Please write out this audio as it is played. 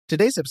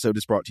Today's episode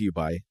is brought to you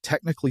by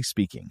Technically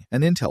Speaking,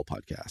 an Intel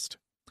podcast.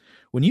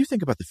 When you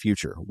think about the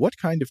future, what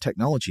kind of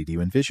technology do you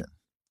envision?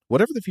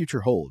 Whatever the future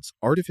holds,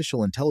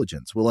 artificial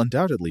intelligence will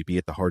undoubtedly be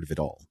at the heart of it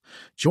all.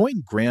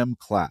 Join Graham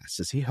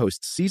Class as he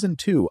hosts Season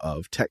 2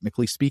 of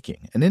Technically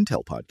Speaking, an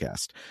Intel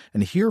podcast,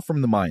 and hear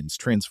from the minds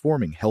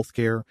transforming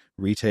healthcare,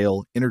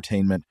 retail,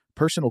 entertainment,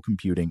 personal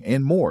computing,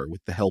 and more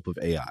with the help of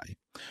AI.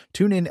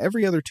 Tune in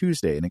every other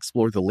Tuesday and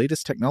explore the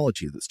latest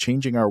technology that's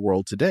changing our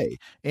world today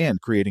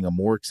and creating a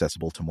more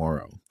accessible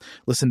tomorrow.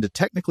 Listen to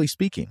Technically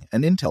Speaking,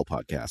 an Intel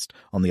podcast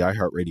on the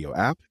iHeartRadio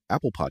app,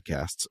 Apple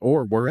Podcasts,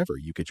 or wherever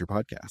you get your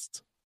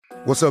podcasts.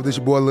 What's up, this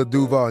your boy Lil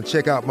Duval, and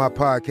check out my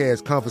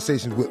podcast,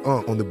 Conversations with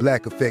Unc, on the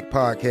Black Effect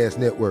Podcast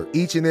Network.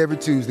 Each and every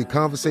Tuesday,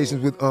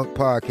 Conversations with Unc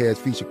podcast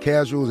feature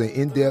casuals and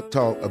in-depth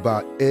talk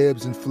about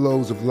ebbs and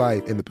flows of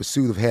life and the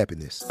pursuit of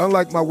happiness.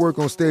 Unlike my work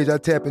on stage, I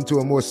tap into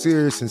a more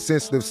serious and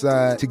sensitive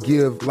side to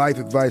give life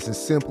advice and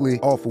simply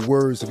offer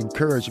words of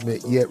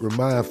encouragement, yet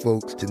remind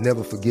folks to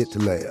never forget to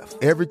laugh.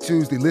 Every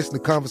Tuesday, listen to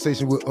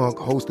Conversations with Unc,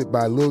 hosted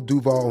by Lil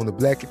Duval on the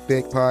Black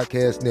Effect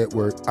Podcast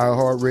Network,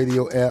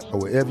 iHeartRadio app,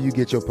 or wherever you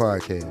get your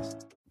podcasts.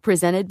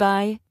 Presented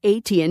by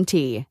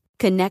AT&T.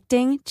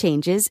 Connecting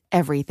changes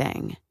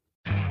everything.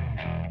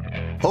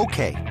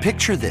 Okay,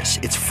 picture this.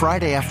 It's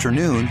Friday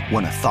afternoon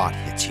when a thought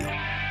hits you.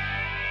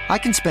 I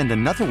can spend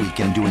another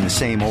weekend doing the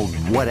same old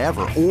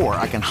whatever, or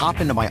I can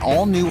hop into my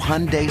all-new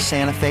Hyundai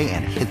Santa Fe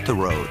and hit the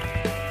road.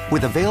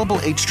 With available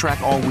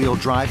H-Track all-wheel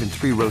drive and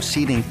 3-row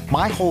seating,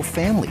 my whole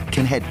family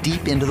can head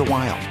deep into the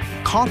wild.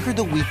 Conquer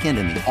the weekend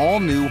in the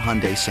all-new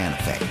Hyundai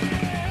Santa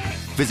Fe.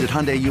 Visit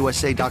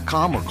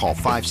HyundaiUSA.com or call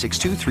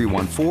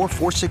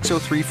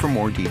 562-314-4603 for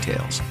more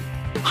details.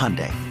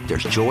 Hyundai,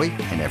 there's joy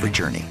in every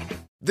journey.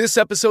 This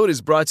episode is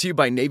brought to you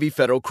by Navy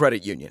Federal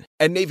Credit Union.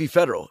 At Navy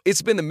Federal,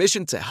 it's been the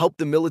mission to help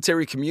the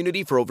military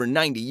community for over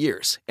 90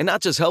 years. And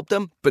not just help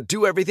them, but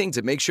do everything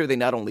to make sure they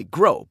not only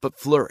grow, but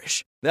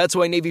flourish. That's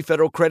why Navy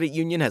Federal Credit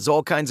Union has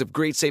all kinds of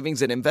great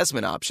savings and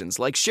investment options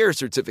like share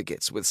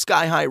certificates with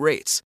sky-high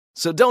rates.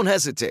 So don't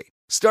hesitate.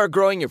 Start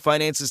growing your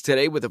finances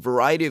today with a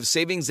variety of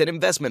savings and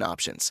investment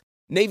options.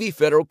 Navy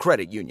Federal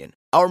Credit Union.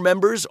 Our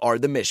members are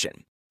the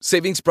mission.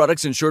 Savings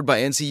products insured by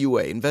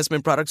NCUA.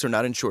 Investment products are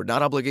not insured,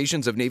 not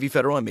obligations of Navy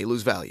Federal and may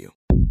lose value.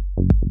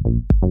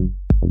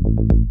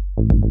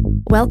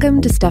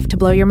 Welcome to Stuff to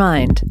Blow Your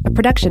Mind, a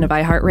production of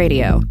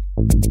iHeartRadio.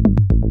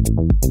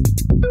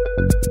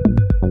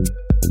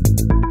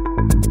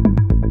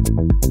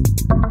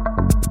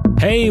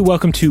 Hey,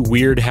 welcome to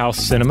Weird House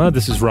Cinema.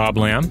 This is Rob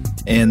Lamb.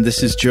 And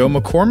this is Joe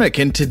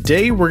McCormick. And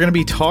today we're going to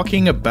be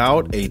talking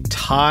about a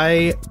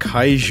Thai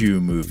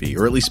kaiju movie,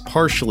 or at least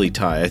partially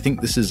Thai. I think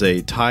this is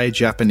a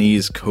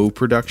Thai-Japanese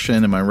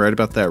co-production. Am I right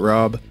about that,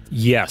 Rob?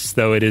 Yes,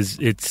 though it's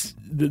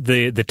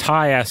the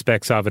Thai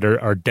aspects of it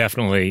are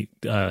definitely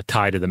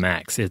Thai to the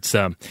max. It's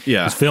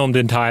filmed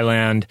in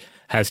Thailand,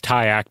 has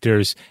Thai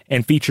actors,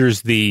 and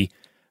features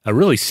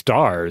really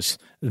stars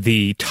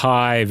the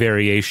Thai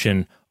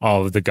variation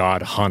of the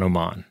god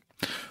Hanuman.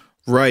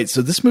 Right,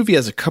 so this movie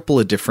has a couple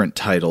of different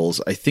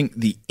titles. I think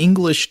the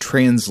English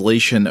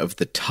translation of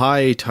the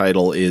Thai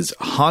title is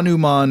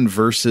Hanuman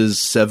versus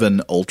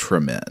 7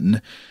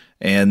 Ultramen.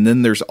 And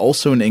then there's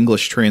also an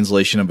English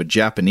translation of a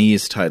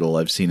Japanese title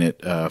I've seen it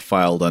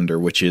filed under,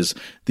 which is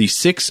The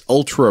 6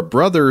 Ultra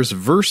Brothers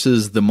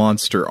versus the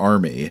Monster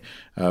Army,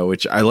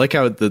 which I like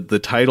how the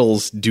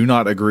titles do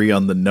not agree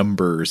on the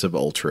numbers of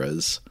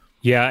ultras.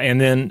 Yeah, and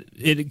then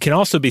it can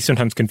also be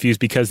sometimes confused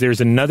because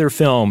there's another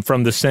film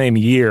from the same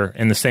year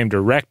and the same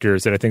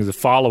directors that I think is a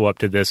follow-up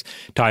to this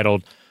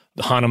titled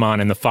Hanuman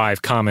and the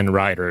 5 Kamen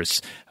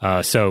Riders.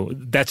 So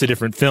that's a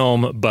different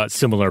film, but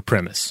similar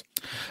premise.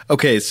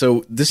 Okay,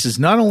 so this is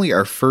not only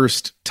our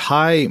first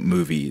Thai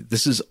movie,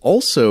 this is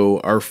also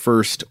our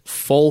first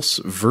false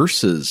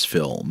versus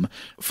film.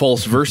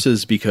 False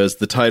versus because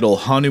the title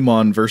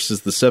Hanuman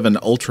versus the 7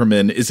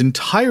 Ultramen is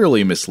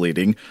entirely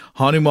misleading.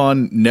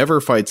 Hanuman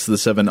never fights the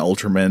 7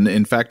 Ultramen.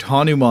 In fact,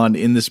 Hanuman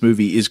in this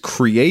movie is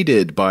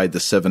created by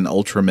the 7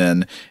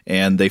 Ultramen,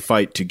 and they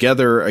fight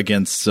together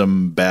against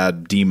some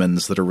bad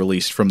demons that are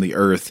released from the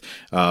earth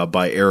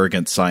by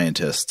arrogant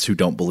scientists who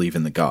don't believe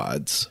in the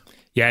gods.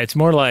 Yeah, it's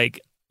more like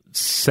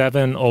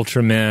 7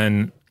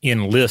 Ultramen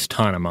enlist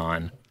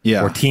Hanuman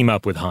or team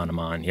up with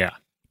Hanuman, yeah.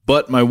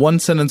 But my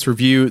one-sentence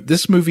review,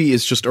 this movie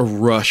is just a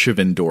rush of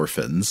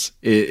endorphins.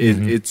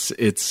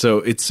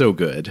 It's so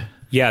good.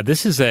 Yeah,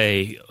 this is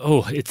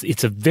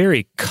it's a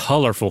very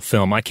colorful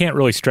film. I can't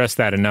really stress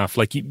that enough.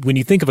 Like, when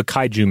you think of a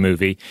kaiju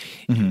movie,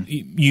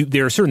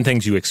 there are certain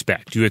things you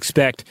expect. You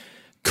expect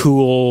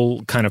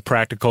cool, kind of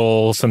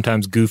practical,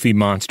 sometimes goofy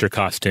monster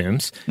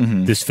costumes.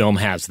 This film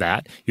has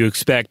that. You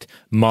expect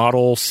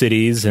model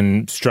cities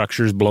and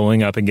structures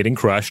blowing up and getting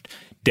crushed.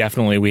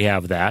 Definitely we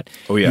have that.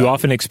 Oh, yeah. You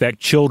often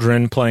expect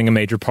children playing a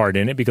major part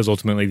in it because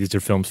ultimately these are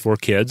films for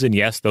kids, and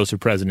yes, those are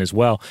present as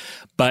well.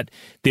 But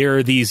there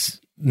are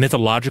these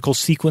mythological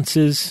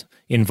sequences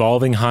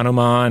involving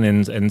Hanuman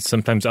and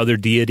sometimes other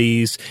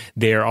deities.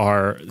 There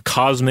are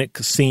cosmic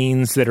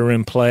scenes that are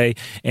in play.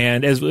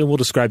 And as we'll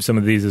describe some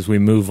of these as we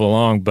move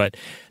along, but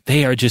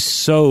they are just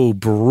so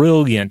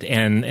brilliant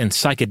and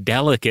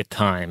psychedelic at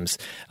times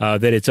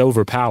that it's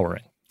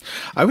overpowering.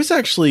 I was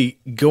actually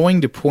going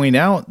to point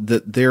out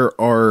that there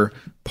are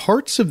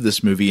parts of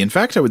this movie, in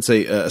fact, I would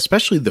say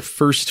especially the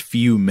first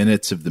few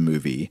minutes of the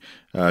movie,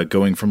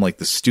 going from like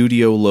the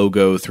studio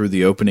logo through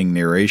the opening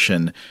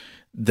narration,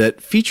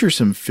 that feature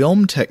some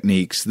film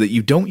techniques that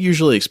you don't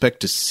usually expect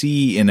to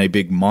see in a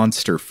big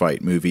monster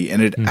fight movie.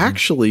 And it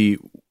actually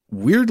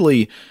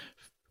weirdly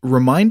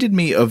reminded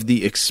me of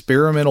the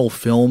experimental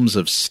films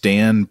of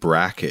Stan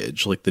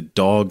Brakhage, like the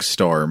Dog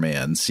Star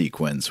Man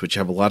sequence, which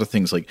have a lot of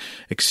things like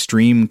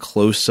extreme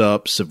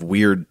close-ups of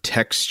weird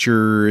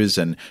textures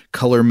and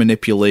color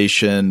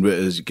manipulation,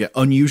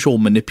 unusual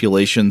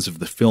manipulations of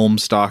the film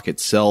stock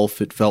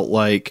itself. It felt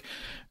like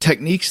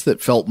techniques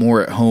that felt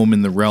more at home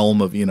in the realm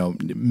of,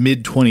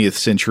 mid 20th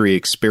century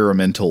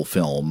experimental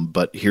film,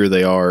 but here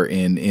they are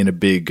in a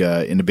big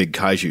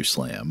kaiju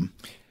slam.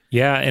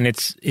 Yeah, and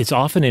it's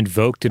often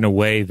invoked in a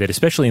way that,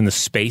 especially in the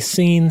space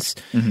scenes,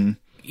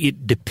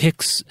 it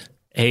depicts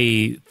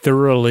a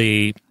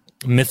thoroughly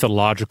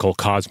mythological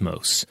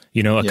cosmos.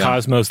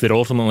 Cosmos that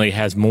ultimately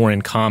has more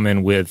in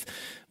common with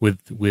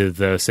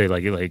say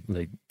like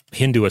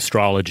Hindu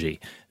astrology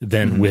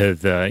than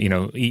with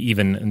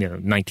even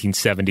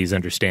 1970s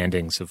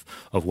understandings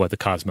of what the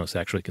cosmos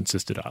actually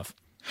consisted of.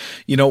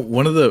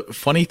 One of the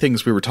funny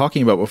things we were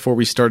talking about before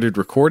we started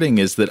recording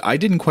is that I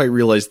didn't quite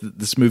realize that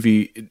this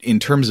movie, in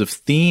terms of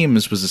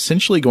themes, was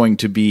essentially going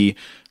to be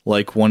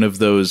like one of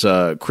those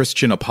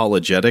Christian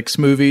apologetics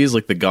movies,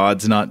 like the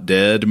God's Not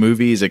Dead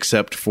movies,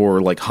 except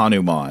for like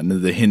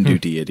Hanuman, the Hindu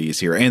deities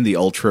here, and the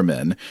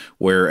Ultramen,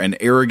 where an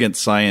arrogant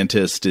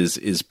scientist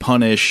is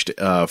punished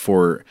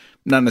for...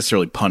 not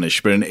necessarily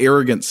punished, but an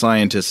arrogant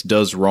scientist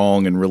does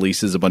wrong and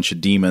releases a bunch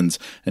of demons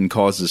and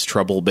causes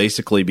trouble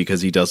basically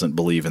because he doesn't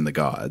believe in the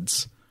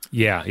gods.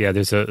 Yeah,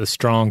 there's a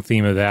strong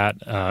theme of that.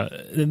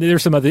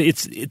 There's some other.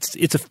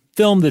 It's a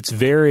film that's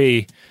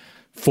very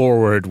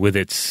forward with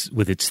its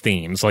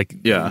themes,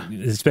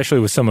 especially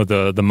with some of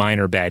the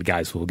minor bad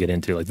guys we'll get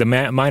into. Like the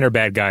minor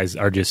bad guys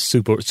are just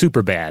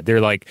super bad.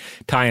 They're like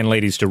tying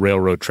ladies to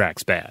railroad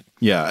tracks bad.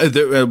 Yeah,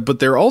 but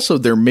they're also,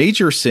 their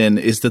major sin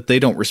is that they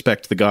don't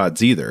respect the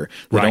gods either.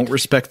 They don't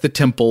respect the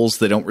temples.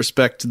 They don't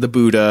respect the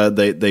Buddha.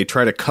 They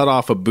try to cut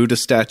off a Buddha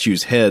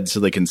statue's head so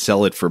they can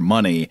sell it for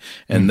money,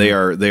 and they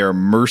are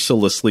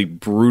mercilessly,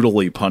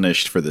 brutally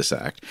punished for this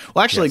act.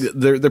 Well, actually,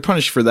 they're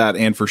punished for that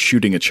and for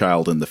shooting a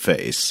child in the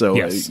face. So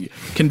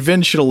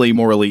conventionally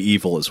morally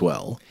evil as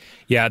well.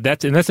 Yeah,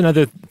 that's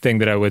another thing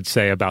that I would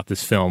say about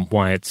this film,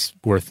 why it's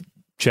worth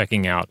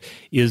checking out,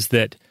 is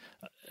that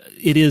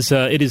it is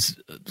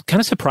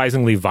kind of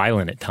surprisingly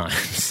violent at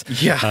times.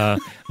 Yeah,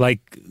 like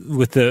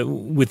with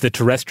the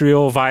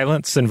terrestrial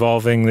violence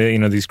involving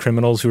these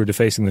criminals who are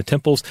defacing the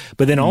temples,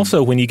 but then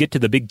also when you get to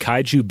the big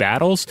kaiju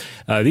battles,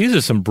 these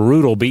are some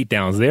brutal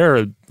beatdowns.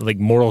 They're like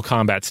Mortal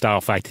Kombat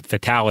style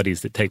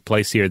fatalities that take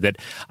place here that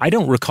I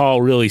don't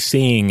recall really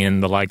seeing in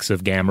the likes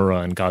of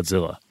Gamera and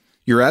Godzilla.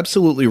 You're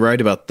absolutely right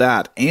about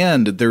that.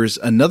 And there's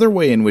another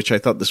way in which I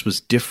thought this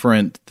was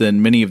different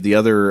than many of the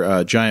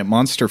other giant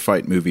monster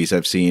fight movies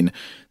I've seen.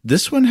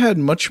 This one had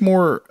much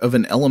more of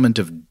an element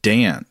of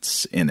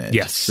dance in it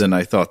than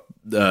I thought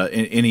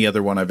in any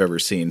other one I've ever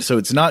seen. So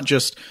it's not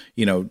just,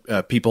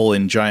 people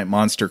in giant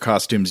monster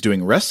costumes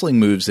doing wrestling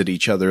moves at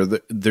each other.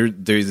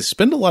 They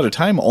spend a lot of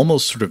time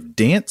almost sort of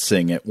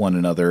dancing at one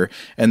another.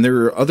 And there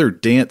are other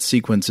dance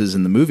sequences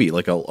in the movie,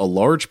 like a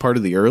large part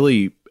of the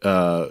early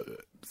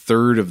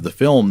third of the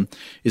film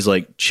is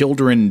like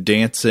children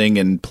dancing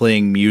and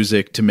playing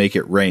music to make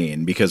it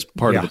rain, because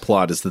part of the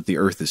plot is that the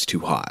earth is too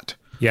hot.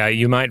 Yeah,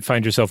 you might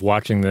find yourself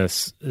watching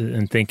this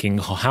and thinking,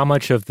 how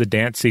much of the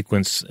dance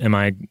sequence am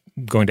I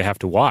going to have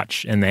to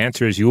watch? And the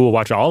answer is you will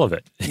watch all of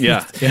it.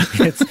 Yeah.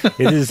 It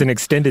is an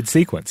extended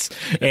sequence.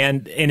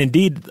 And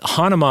indeed,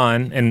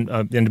 Hanuman, and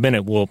in a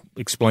minute we'll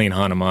explain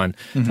Hanuman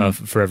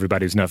for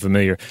everybody who's not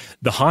familiar.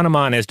 The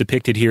Hanuman as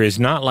depicted here is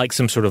not like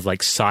some sort of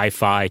like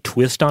sci-fi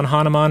twist on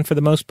Hanuman for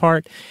the most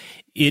part.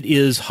 It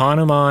is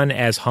Hanuman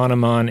as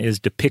Hanuman is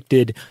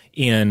depicted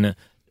in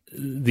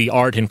the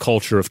art and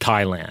culture of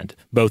Thailand,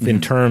 both in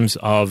terms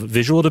of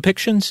visual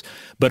depictions,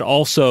 but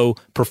also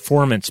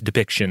performance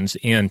depictions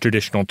in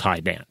traditional Thai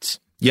dance.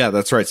 Yeah,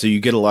 that's right. So you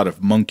get a lot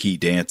of monkey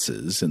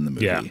dances in the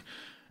movie. Yeah.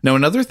 Now,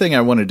 another thing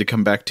I wanted to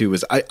come back to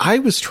is I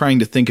was trying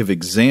to think of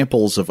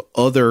examples of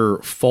other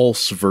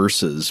false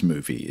verses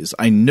movies.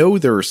 I know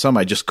there are some,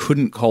 I just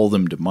couldn't call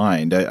them to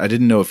mind. I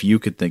didn't know if you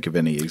could think of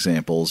any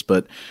examples,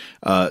 but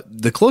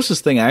the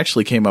closest thing I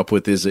actually came up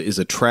with is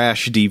a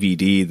trash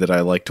DVD that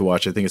I like to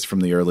watch. I think it's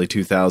from the early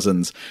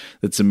 2000s.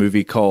 It's a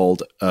movie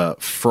called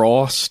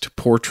Frost,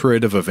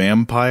 Portrait of a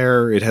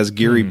Vampire. It has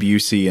Gary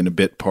Busey in a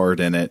bit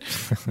part in it.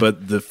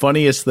 But the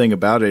funniest thing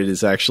about it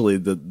is actually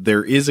that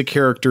there is a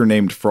character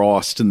named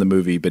Frost in the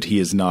movie, but he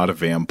is not a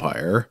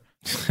vampire.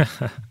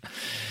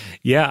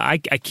 Yeah, I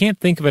can't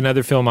think of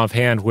another film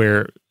offhand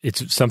where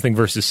it's something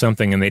versus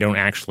something and they don't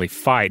actually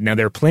fight. Now,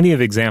 there are plenty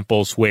of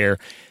examples where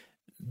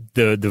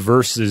the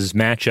versus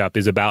matchup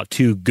is about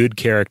two good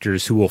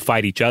characters who will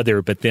fight each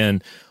other, but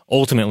then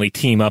ultimately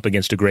team up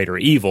against a greater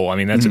evil. I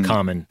mean, that's a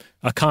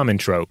common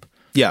trope.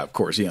 Yeah, of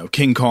course.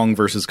 King Kong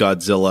versus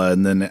Godzilla,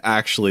 and then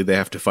actually they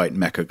have to fight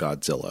Mecha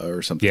Godzilla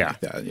or something like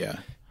that. Yeah.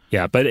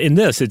 Yeah, but in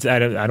this, it's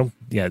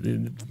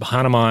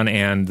Hanuman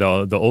and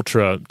the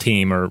Ultra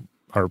team are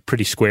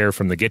pretty square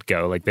from the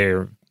get-go. Like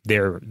they're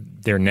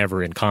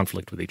never in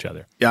conflict with each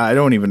other. Yeah, I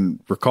don't even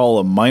recall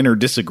a minor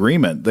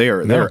disagreement.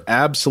 They're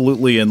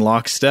absolutely in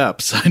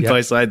lockstep, side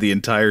by side the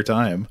entire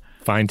time.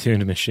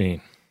 Fine-tuned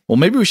machine. Well,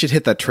 maybe we should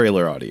hit that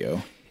trailer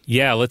audio.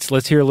 Yeah,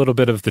 let's hear a little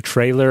bit of the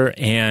trailer,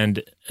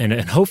 and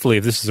hopefully,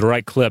 if this is the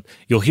right clip,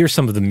 you'll hear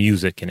some of the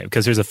music in it,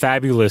 because there's a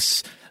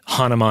fabulous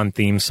Hanuman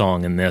theme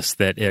song in this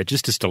that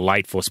just is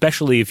delightful,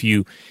 especially if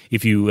you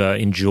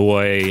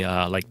enjoy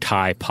like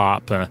Thai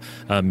pop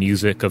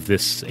music of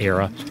this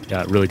era.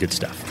 Really good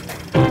stuff.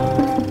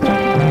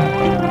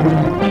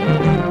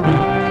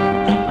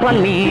 มัน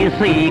มี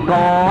สี่ก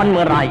รเ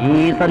มื่อไหร่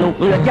สนุก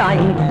เหลือใจ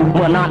เ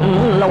มื่อนั้น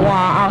ละว่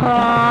า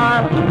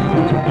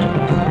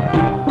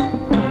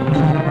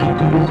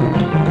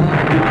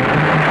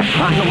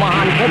หนุมา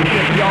นพบเกี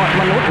ยรติยอด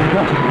มนุษย์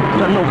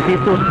สนุกที่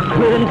สุดค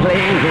ลื่นเพล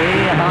งเฮ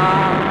ฮา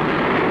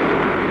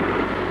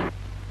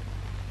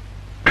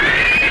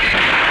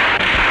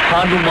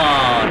หนุมา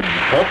น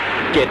พบ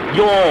เกียรติ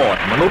ยอด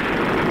มนุษย์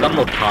กำหน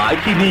ดขาย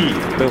ที่นี่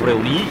เร็ว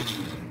ๆนี้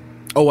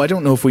Oh, I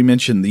don't know if we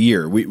mentioned the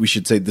year. We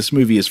should say this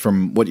movie is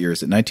from, what year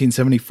is it,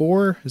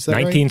 1974? Is that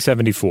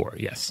 1974,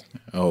 right? Yes.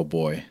 Oh,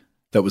 boy.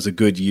 That was a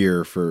good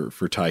year for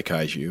Thai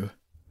kaiju.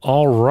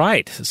 All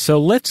right. So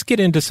let's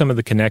get into some of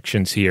the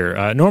connections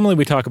here. Normally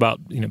we talk about,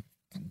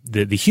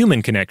 the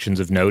human connections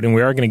of note, and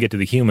we are going to get to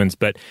the humans.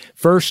 But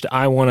first,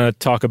 I want to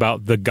talk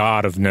about the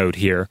god of note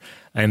here,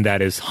 and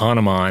that is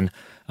Hanuman.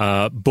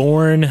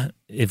 Born,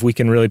 if we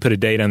can really put a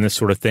date on this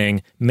sort of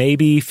thing,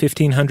 maybe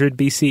 1500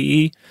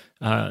 BCE.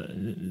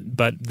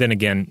 But then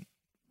again,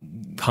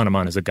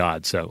 Hanuman is a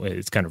god, so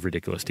it's kind of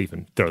ridiculous to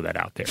even throw that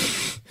out there.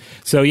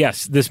 So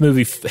yes, this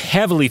movie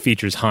heavily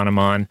features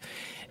Hanuman,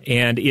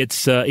 and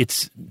it's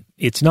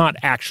not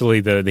actually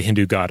the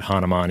Hindu god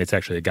Hanuman. It's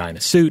actually a guy in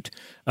a suit.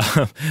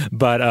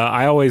 But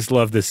I always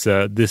love this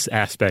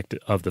aspect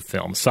of the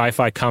film.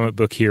 Sci-fi comic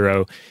book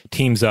hero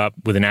teams up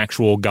with an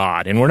actual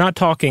god. And we're not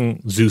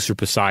talking Zeus or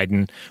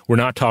Poseidon. We're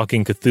not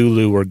talking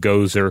Cthulhu or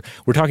Gozer.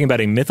 We're talking about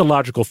a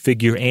mythological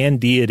figure and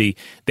deity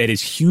that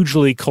is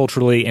hugely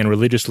culturally and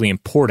religiously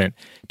important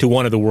to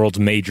one of the world's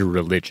major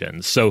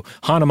religions. So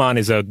Hanuman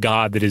is a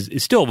god that is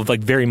still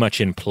like very much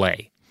in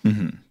play.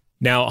 Mm-hmm.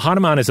 Now,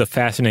 Hanuman is a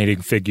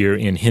fascinating figure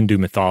in Hindu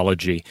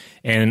mythology,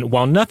 and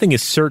while nothing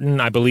is certain,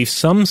 I believe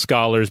some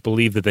scholars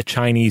believe that the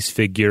Chinese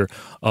figure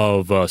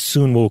of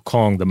Sun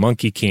Wukong, the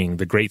Monkey King,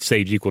 the great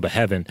sage equal to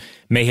heaven,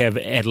 may have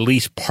at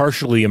least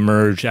partially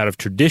emerged out of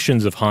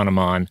traditions of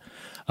Hanuman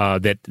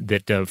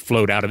that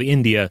flowed out of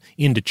India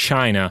into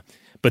China.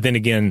 But then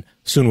again,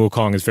 Sun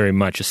Wukong is very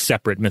much a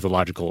separate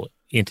mythological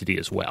entity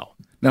as well.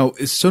 Now,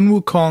 is Sun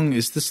Wukong,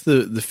 is this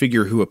the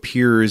figure who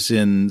appears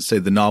in, say,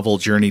 the novel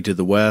Journey to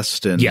the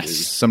West and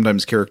is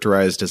sometimes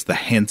characterized as the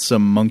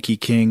handsome Monkey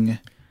King?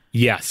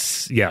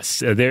 Yes.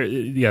 That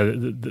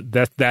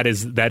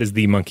is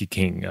the Monkey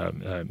King,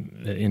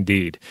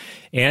 indeed.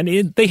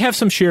 And they have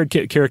some shared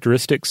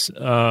characteristics,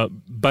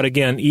 but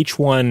again, each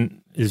one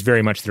is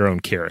very much their own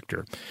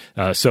character.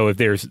 So if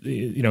there's,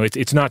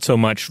 it's not so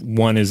much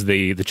one is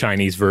the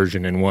Chinese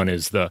version and one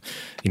is the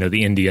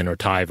Indian or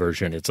Thai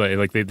version. It's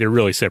like they're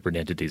really separate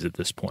entities at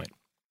this point.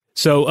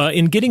 So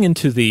in getting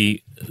into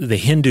the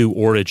Hindu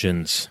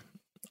origins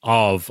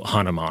of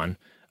Hanuman,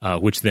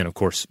 which then, of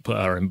course,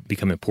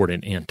 become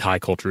important in Thai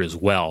culture as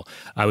well.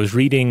 I was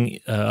reading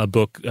a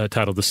book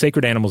titled The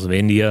Sacred Animals of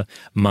India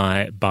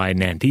by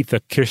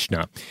Nanditha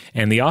Krishna,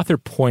 and the author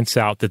points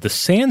out that the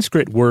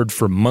Sanskrit word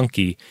for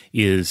monkey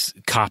is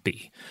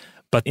kapi.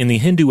 But in the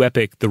Hindu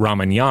epic, the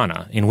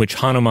Ramayana, in which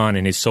Hanuman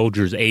and his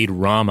soldiers aid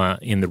Rama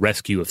in the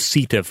rescue of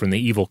Sita from the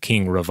evil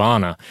king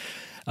Ravana,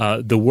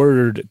 the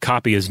word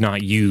kapi is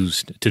not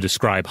used to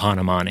describe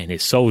Hanuman and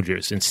his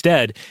soldiers.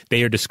 Instead,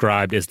 they are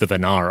described as the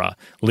Vanara,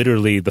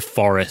 literally the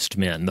forest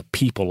men, the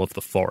people of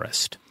the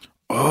forest.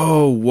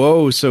 Oh,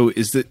 whoa. So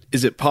is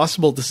it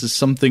possible this is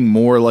something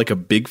more like a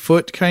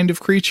Bigfoot kind of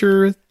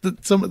creature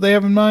that they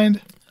have in mind?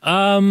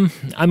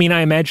 I mean,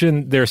 I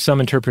imagine there are some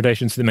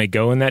interpretations that may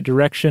go in that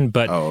direction,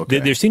 but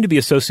there seem to be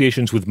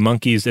associations with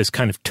monkeys as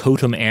kind of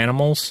totem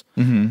animals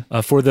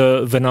for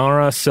the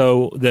Vanara.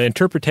 So the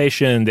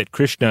interpretation that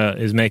Krishna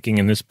is making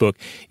in this book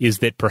is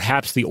that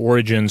perhaps the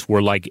origins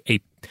were like a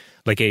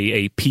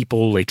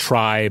people, a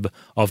tribe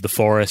of the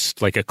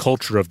forest, like a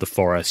culture of the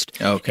forest.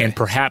 Okay. And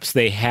perhaps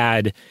they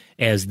had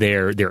as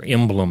their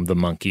emblem the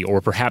monkey,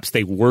 or perhaps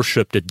they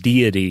worshipped a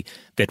deity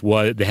that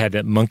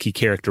had monkey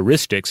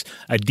characteristics,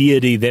 a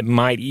deity that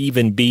might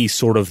even be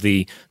sort of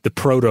the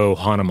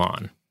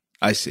proto-Hanuman.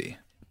 I see.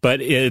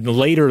 But in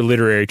later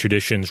literary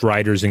traditions,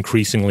 writers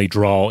increasingly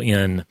draw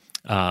in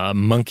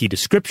monkey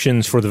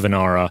descriptions for the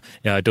Vanara,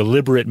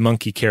 deliberate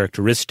monkey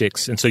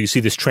characteristics. And so you see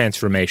this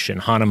transformation.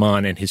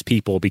 Hanuman and his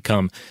people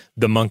become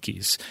the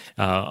monkeys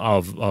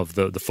of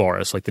the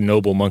forest, like the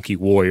noble monkey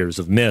warriors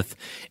of myth.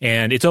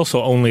 And it's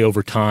also only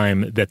over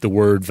time that the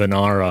word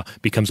Vanara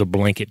becomes a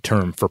blanket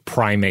term for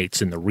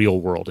primates in the real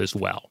world as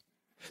well.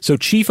 So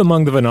chief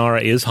among the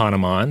Vanara is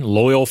Hanuman,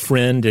 loyal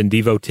friend and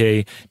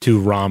devotee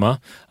to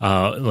Rama,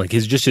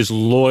 his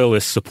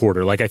loyalist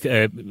supporter.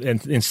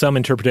 In some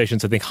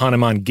interpretations, I think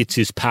Hanuman gets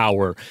his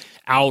power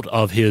out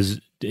of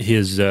his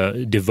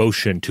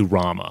devotion to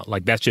Rama.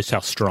 Like, that's just how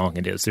strong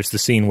it is. There's the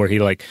scene where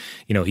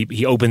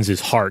he opens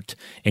his heart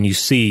and you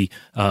see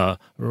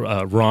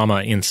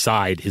Rama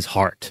inside his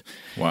heart.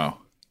 Wow.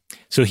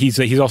 So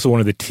he's also one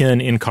of the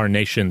 10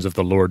 incarnations of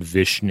the Lord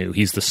Vishnu.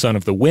 He's the son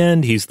of the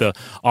wind. He's the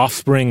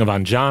offspring of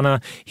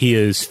Anjana. He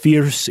is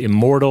fierce,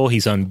 immortal.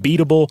 He's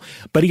unbeatable.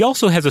 But he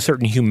also has a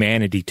certain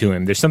humanity to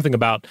him. There's something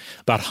about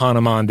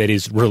Hanuman that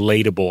is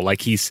relatable.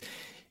 Like, he's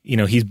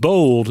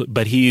bold,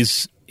 but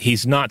he's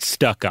not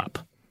stuck up.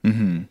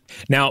 Mm-hmm.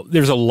 Now,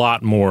 there's a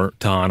lot more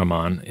to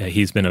Hanuman.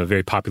 He's been a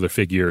very popular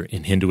figure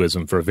in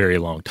Hinduism for a very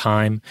long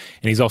time.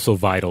 And he's also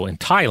vital in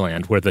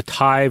Thailand, where the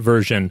Thai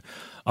version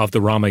of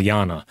the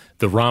Ramayana,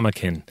 the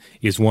Ramakien,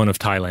 is one of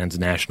Thailand's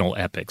national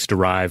epics,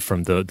 derived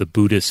from the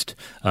Buddhist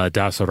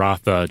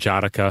Dasaratha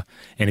Jataka.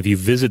 And if you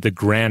visit the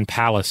Grand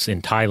Palace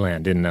in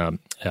Thailand,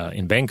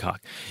 in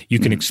Bangkok, you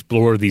can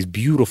explore these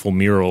beautiful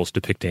murals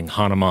depicting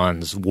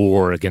Hanuman's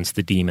war against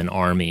the demon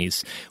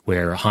armies,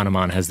 where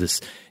Hanuman has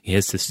this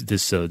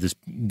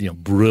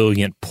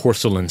brilliant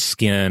porcelain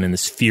skin and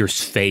this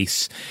fierce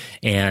face,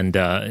 and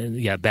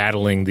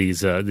battling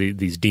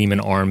these demon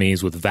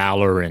armies with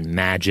valor and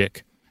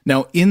magic.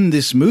 Now, in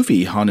this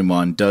movie,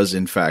 Hanuman does,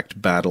 in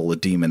fact, battle a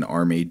demon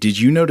army. Did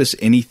you notice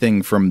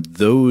anything from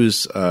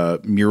those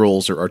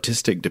murals or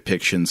artistic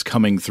depictions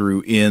coming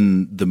through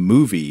in the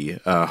movie,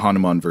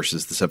 Hanuman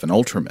versus the Seven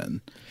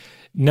Ultramen?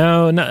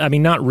 No,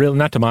 not really,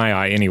 not to my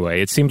eye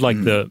anyway. It seemed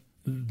like the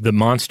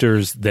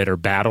monsters that are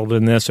battled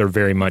in this are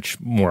very much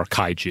more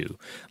kaiju.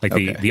 Like,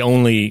 the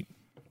only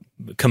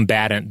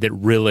combatant that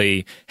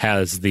really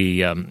has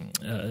the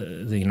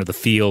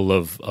feel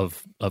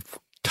of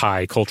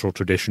Thai cultural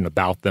tradition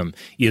about them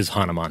is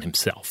Hanuman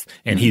himself,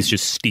 and he's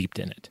just steeped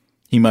in it.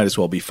 He might as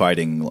well be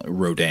fighting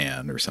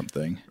Rodan or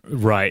something.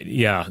 Right,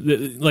 yeah.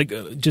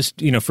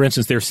 For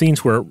instance, there are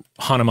scenes where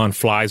Hanuman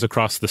flies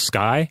across the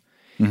sky,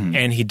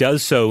 and he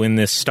does so in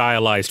this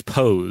stylized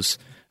pose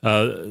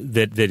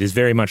that is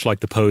very much like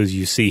the pose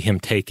you see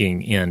him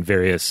taking in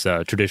various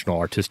traditional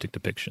artistic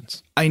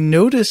depictions. I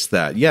noticed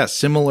that,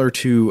 similar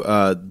to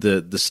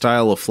the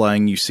style of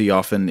flying you see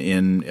often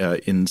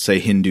in say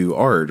Hindu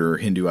art or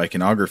Hindu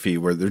iconography,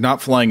 where they're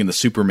not flying in the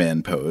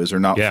Superman pose or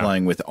not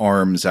flying with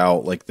arms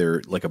out like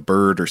they're like a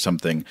bird or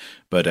something,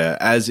 but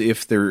as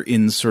if they're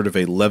in sort of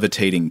a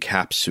levitating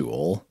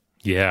capsule.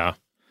 Yeah.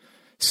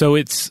 So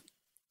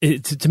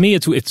to me,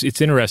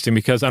 it's interesting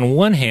because on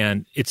one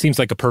hand, it seems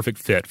like a perfect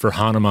fit for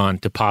Hanuman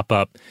to pop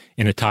up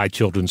in a Thai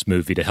children's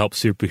movie to help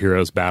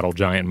superheroes battle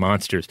giant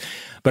monsters.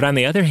 But on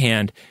the other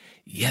hand,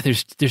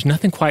 there's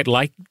nothing quite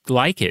like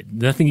it.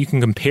 Nothing you can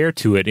compare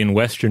to it in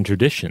Western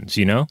traditions,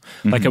 you know?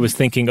 Like, I was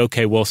thinking,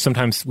 okay, well,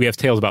 sometimes we have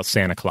tales about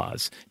Santa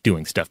Claus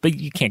doing stuff, but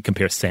you can't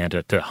compare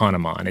Santa to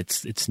Hanuman.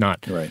 It's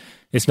not right.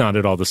 It's not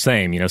at all the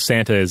same. You know,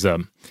 Santa is a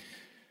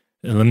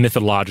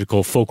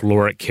mythological,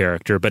 folkloric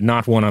character, but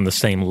not one on the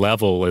same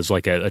level as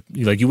like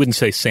you wouldn't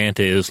say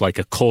Santa is like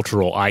a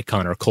cultural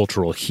icon or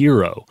cultural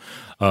hero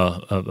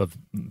for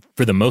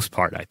the most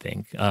part, I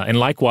think. And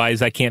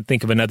likewise, I can't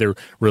think of another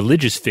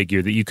religious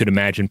figure that you could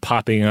imagine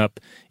popping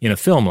up in a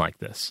film like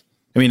this.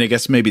 I mean, I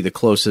guess maybe the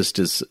closest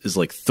is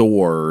like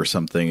Thor or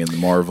something in the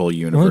Marvel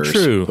universe.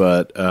 Well, true.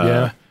 But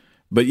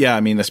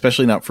I mean,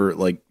 especially not for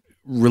like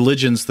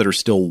religions that are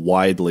still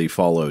widely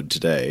followed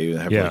today,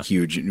 have like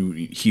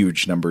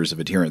huge numbers of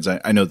adherents.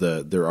 I know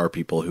there are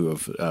people who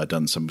have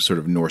done some sort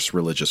of Norse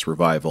religious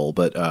revival,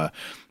 but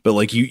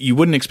like you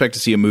wouldn't expect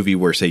to see a movie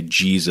where, say,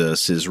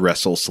 Jesus is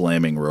wrestle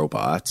slamming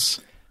robots.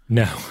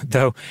 No,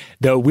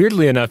 though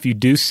weirdly enough, you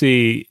do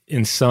see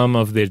in some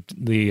of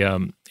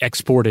the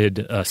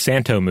exported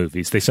Santo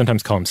movies, they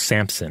sometimes call him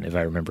Samson, if I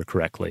remember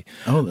correctly.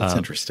 Oh, that's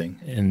interesting.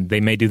 And they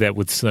may do that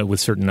with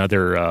certain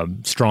other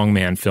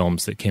strongman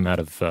films that came out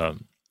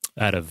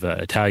of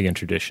Italian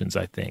traditions,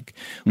 I think,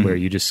 where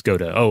you just go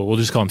to, we'll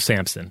just call him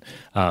Samson,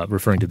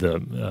 referring to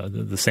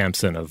the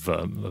Samson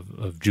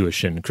of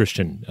Jewish and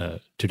Christian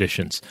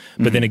traditions.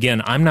 But then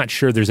again, I'm not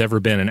sure there's ever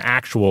been an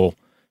actual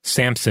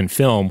Samson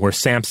film where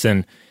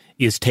Samson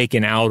is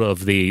taken out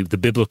of the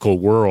biblical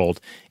world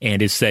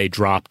and is, say,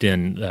 dropped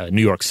in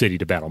New York City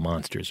to battle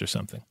monsters or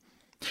something.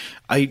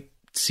 I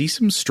see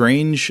some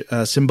strange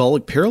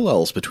symbolic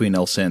parallels between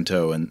El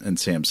Santo and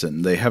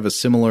Samson. They have a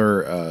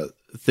similar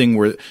thing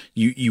where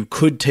you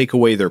could take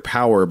away their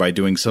power by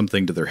doing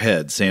something to their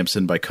head.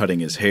 Samson by cutting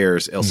his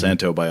hairs, El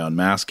Santo by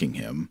unmasking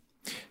him.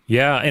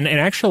 Yeah, and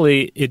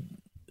actually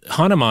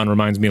Hanuman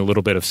reminds me a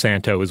little bit of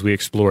Santo as we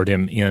explored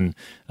him in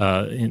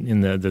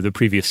the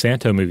previous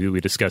Santo movie we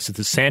discussed.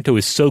 That Santo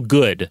is so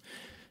good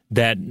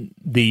that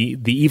the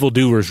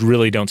evildoers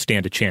really don't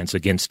stand a chance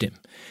against him.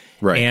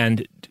 Right.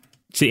 And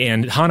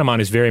Hanuman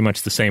is very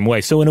much the same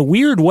way. So in a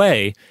weird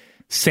way,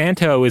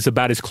 Santo is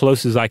about as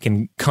close as I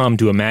can come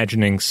to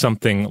imagining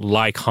something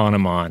like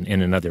Hanuman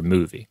in another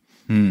movie.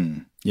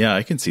 Yeah,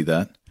 I can see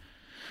that.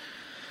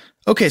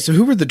 Okay, so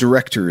who were the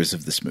directors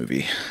of this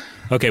movie?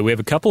 Okay, we have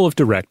a couple of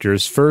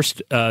directors.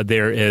 First,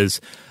 there is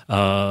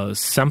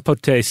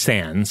Sampothe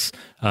Sands,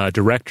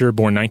 director,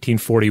 born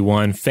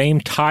 1941,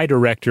 famed Thai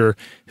director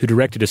who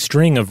directed a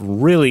string of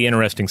really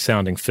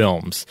interesting-sounding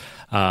films.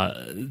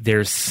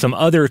 There's some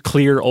other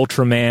clear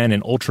Ultraman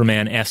and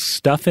Ultraman-esque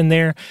stuff in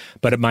there,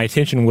 but my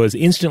attention was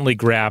instantly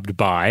grabbed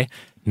by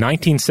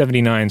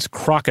 1979's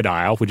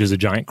Crocodile, which is a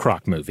giant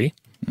croc movie.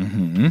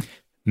 Mm-hmm.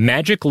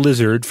 Magic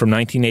Lizard from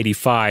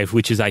 1985,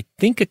 which is, I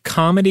think, a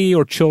comedy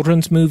or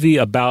children's movie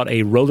about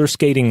a roller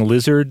skating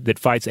lizard that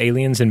fights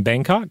aliens in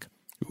Bangkok.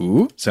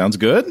 Ooh, sounds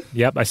good.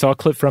 Yep, I saw a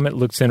clip from it.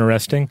 Looks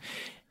interesting.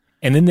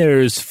 And then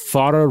there's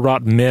Fara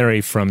Rot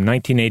Mary from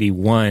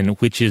 1981,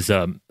 which is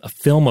a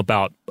film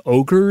about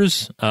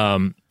ogres.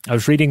 I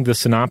was reading the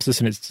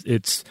synopsis, and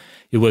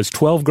it was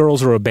 12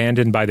 girls are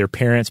abandoned by their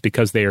parents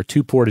because they are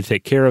too poor to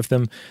take care of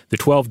them. The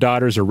 12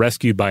 daughters are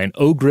rescued by an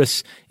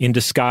ogress in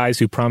disguise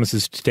who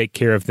promises to take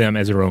care of them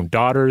as her own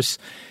daughters.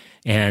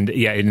 And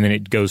and then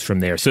it goes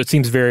from there. So it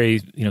seems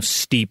very,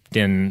 steeped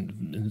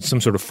in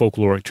some sort of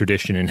folkloric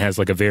tradition and has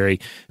like a very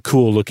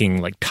cool looking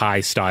like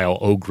Thai style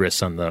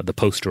ogress on the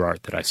poster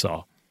art that I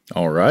saw.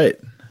 All right.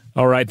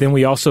 Then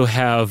we also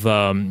have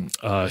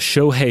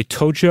Shohei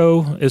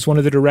Tojo as one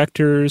of the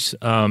directors,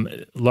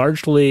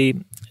 largely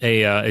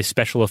a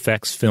special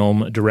effects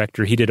film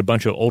director. He did a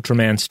bunch of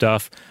Ultraman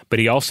stuff, but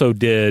he also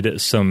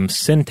did some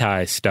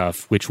Sentai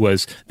stuff, which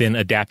was then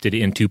adapted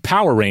into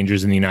Power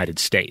Rangers in the United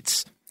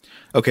States.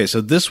 Okay,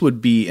 so this would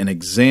be an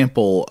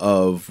example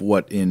of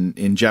what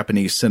in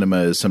Japanese cinema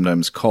is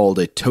sometimes called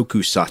a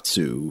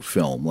tokusatsu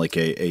film, like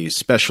a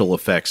special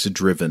effects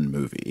driven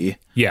movie.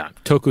 Yeah,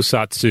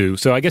 tokusatsu.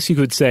 So I guess you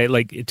could say,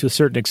 like, to a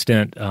certain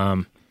extent,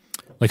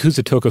 like who's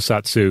a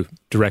tokusatsu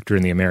director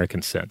in the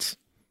American sense?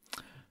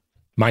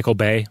 Michael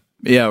Bay?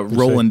 Yeah,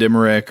 Roland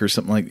Emmerich or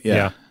something like that.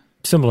 Yeah,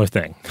 similar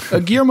thing.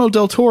 Guillermo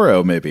del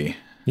Toro, maybe.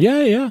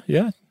 Yeah.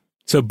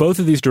 So both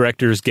of these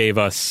directors gave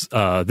us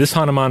this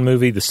Hanuman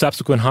movie, the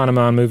subsequent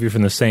Hanuman movie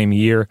from the same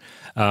year,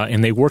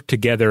 and they worked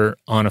together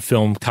on a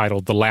film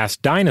titled The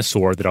Last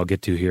Dinosaur that I'll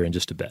get to here in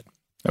just a bit.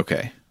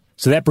 Okay.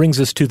 So that brings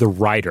us to the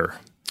writer,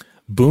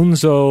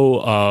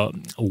 Bunzo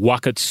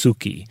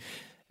Wakatsuki.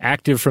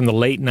 Active from the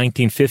late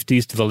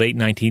 1950s to the late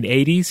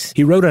 1980s.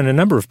 He wrote on a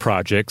number of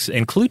projects,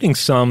 including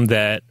some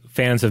that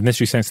fans of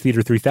Mystery Science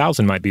Theater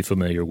 3000 might be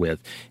familiar with.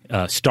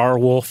 Star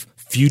Wolf,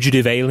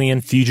 Fugitive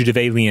Alien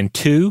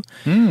 2.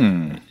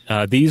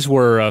 These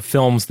were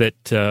films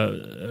that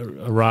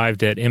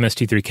arrived at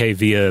MST3K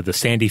via the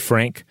Sandy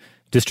Frank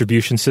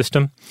distribution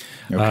system,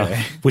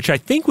 which I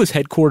think was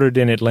headquartered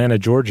in Atlanta,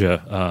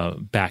 Georgia,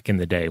 back in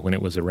the day when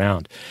it was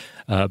around.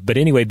 But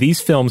anyway, these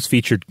films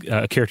featured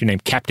a character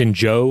named Captain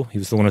Joe. He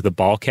was the one with the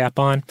ball cap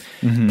on,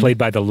 played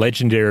by the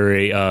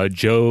legendary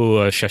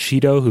Joe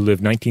Shishido, who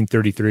lived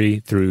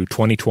 1933 through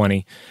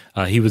 2020.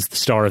 He was the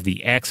star of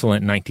the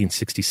excellent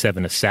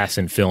 1967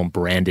 assassin film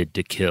Branded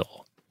to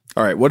Kill.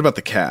 All right, what about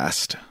the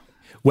cast?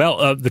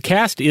 Well, the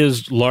cast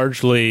is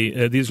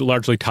largely these are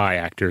largely Thai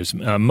actors.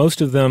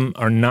 Most of them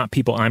are not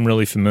people I'm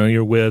really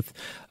familiar with.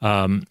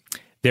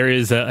 There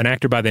is an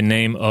actor by the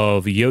name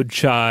of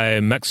Yodchai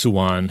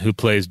Meksuwan who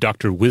plays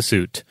Dr.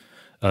 Wisut,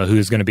 who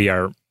is going to be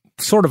our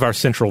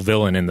central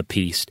villain in the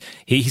piece.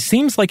 He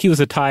seems like he was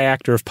a Thai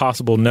actor of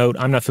possible note.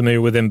 I'm not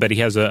familiar with him, but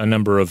he has a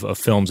number of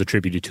films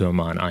attributed to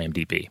him on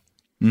IMDb.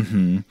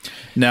 Mm-hmm.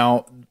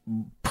 Now,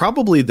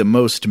 probably the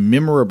most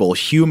memorable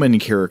human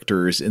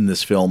characters in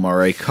this film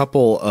are a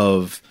couple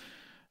of,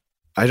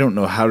 I don't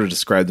know how to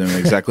describe them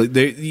exactly.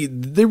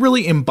 They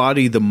really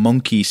embody the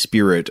monkey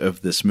spirit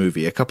of this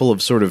movie. A couple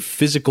of sort of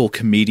physical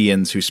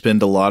comedians who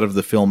spend a lot of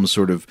the film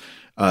sort of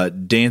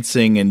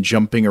dancing and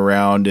jumping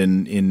around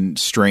in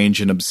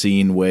strange and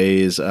obscene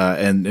ways.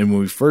 And when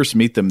we first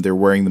meet them, they're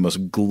wearing the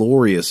most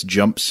glorious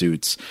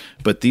jumpsuits.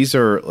 But these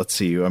are, let's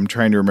see, I'm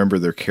trying to remember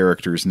their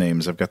characters'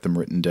 names. I've got them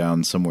written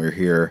down somewhere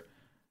here.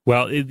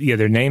 Well,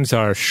 their names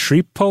are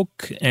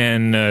Shripok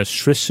and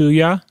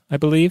Shrisuya, I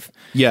believe.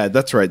 Yeah,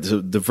 that's right.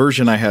 The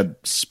version I had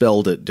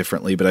spelled it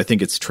differently, but I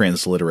think it's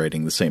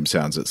transliterating the same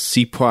sounds. It's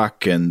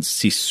Sipak and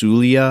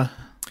Sisulia.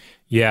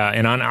 Yeah,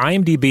 and on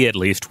IMDb at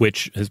least,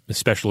 which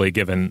especially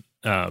given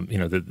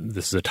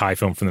this is a Thai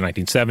film from the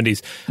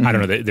 1970s, I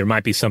don't know, there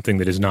might be something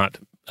that is not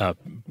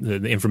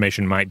the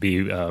information might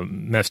be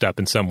messed up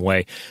in some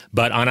way.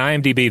 But on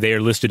IMDb, they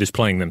are listed as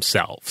playing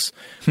themselves,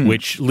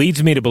 which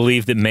leads me to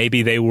believe that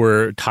maybe they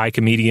were Thai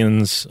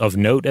comedians of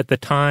note at the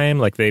time.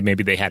 Like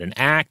maybe they had an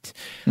act,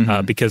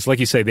 because like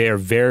you say, they are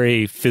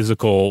very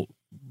physical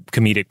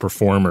comedic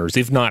performers.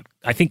 If not,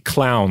 I think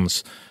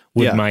clowns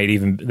might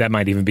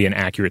even be an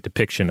accurate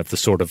depiction of the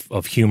sort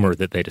of humor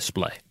that they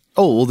display.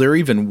 Oh, well, they're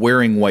even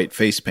wearing white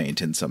face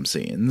paint in some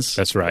scenes.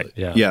 That's right.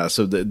 Yeah. Yeah.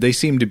 So they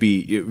seem to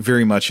be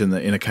very much in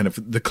a kind of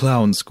the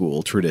clown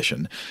school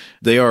tradition.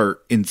 They are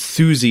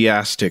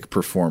enthusiastic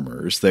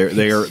performers.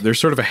 They're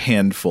sort of a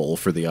handful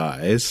for the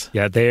eyes.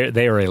 Yeah.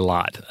 They are a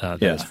lot.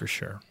 That's for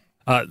sure.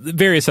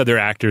 Various other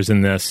actors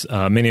in this,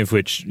 many of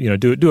which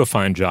do a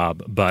fine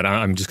job, but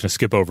I'm just going to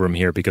skip over them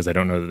here because I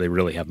don't know that they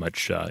really have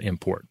much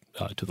import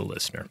to the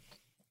listener.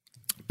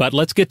 But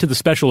let's get to the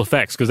special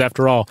effects, because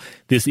after all,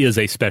 this is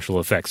a special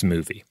effects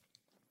movie.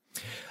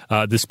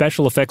 The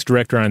special effects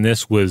director on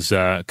this was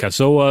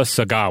Kazuo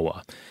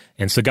Sagawa.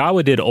 And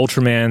Sagawa did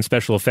Ultraman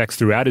special effects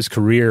throughout his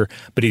career,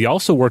 but he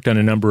also worked on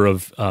a number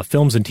of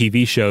films and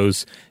TV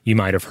shows you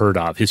might have heard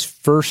of. His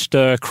first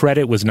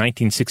credit was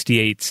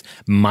 1968's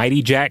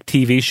Mighty Jack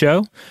TV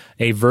show,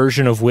 a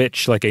version of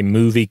which, like a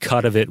movie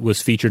cut of it,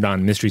 was featured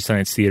on Mystery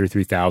Science Theater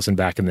 3000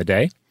 back in the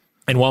day.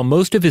 And while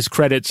most of his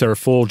credits are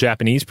full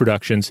Japanese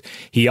productions,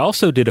 he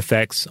also did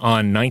effects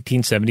on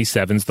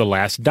 1977's The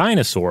Last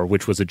Dinosaur,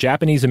 which was a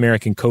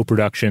Japanese-American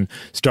co-production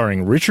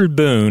starring Richard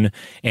Boone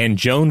and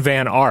Joan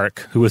Van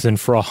Ark, who was in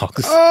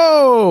Frogs.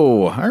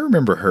 Oh, I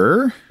remember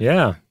her.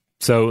 Yeah.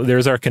 So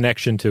there's our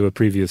connection to a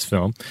previous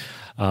film.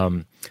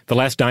 The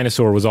Last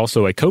Dinosaur was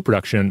also a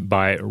co-production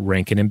by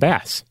Rankin and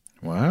Bass.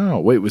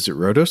 Wow. Wait, was it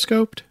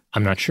rotoscoped?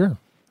 I'm not sure.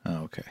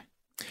 Oh, okay.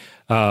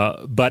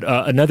 But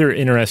another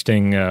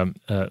interesting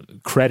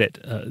credit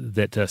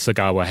that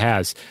Sagawa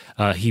has,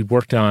 he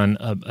worked on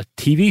a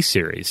TV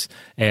series,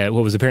 what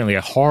was apparently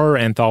a horror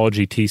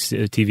anthology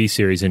TV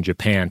series in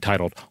Japan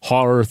titled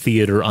Horror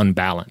Theater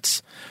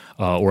Unbalance.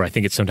 Or I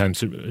think it's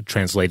sometimes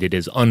translated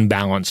as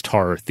Unbalanced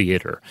Horror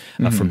Theater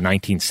from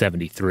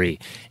 1973.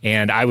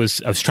 And I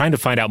was trying to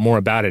find out more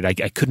about it. I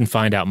couldn't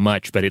find out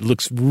much, but it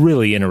looks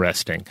really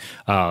interesting.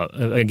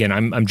 Again,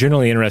 I'm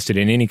generally interested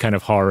in any kind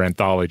of horror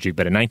anthology,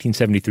 but a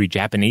 1973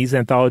 Japanese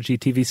anthology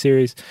TV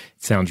series,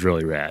 it sounds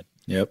really rad.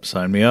 Yep,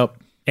 sign me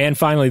up. And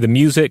finally, the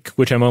music,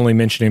 which I'm only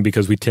mentioning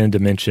because we tend to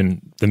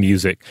mention the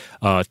music.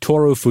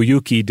 Toru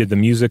Fuyuki did the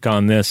music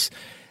on this.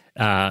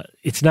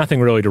 It's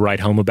nothing really to write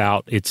home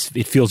about. It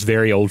feels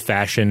very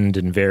old-fashioned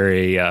and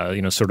very,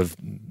 sort of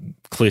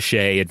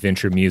cliche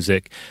adventure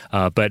music.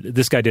 But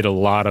this guy did a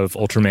lot of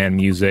Ultraman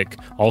music.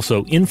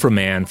 Also,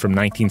 Inframan from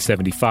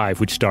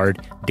 1975, which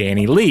starred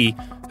Danny Lee,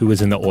 who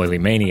was in The Oily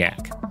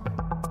Maniac.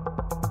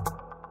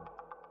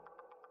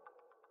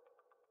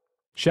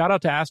 Shout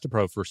out to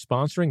Astapro for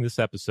sponsoring this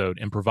episode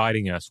and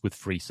providing us with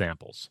free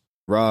samples.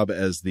 Rob,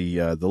 as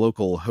the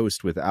local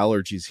host with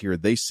allergies here,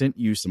 they sent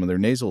you some of their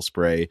nasal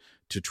spray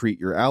to treat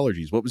your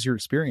allergies. What was your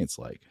experience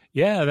like?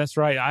 Yeah, that's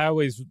right. I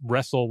always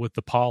wrestle with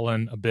the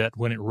pollen a bit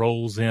when it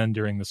rolls in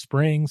during the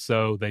spring,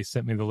 so they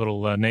sent me the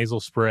little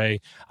nasal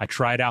spray. I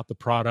tried out the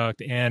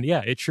product, and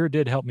yeah, it sure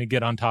did help me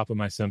get on top of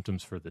my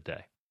symptoms for the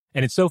day.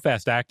 And it's so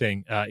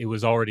fast-acting, it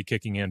was already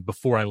kicking in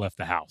before I left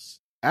the house.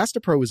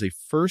 Astapro is a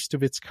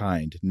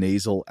first-of-its-kind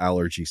nasal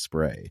allergy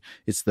spray.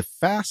 It's the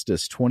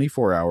fastest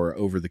 24-hour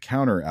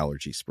over-the-counter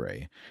allergy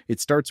spray. It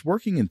starts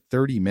working in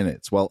 30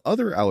 minutes, while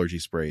other allergy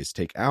sprays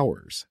take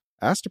hours.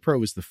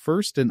 Astapro is the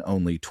first and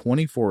only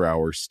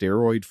 24-hour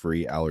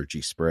steroid-free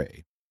allergy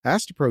spray.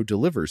 Astapro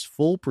delivers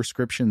full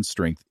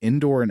prescription-strength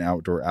indoor and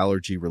outdoor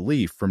allergy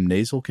relief from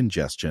nasal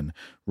congestion,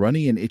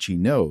 runny and itchy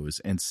nose,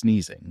 and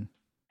sneezing.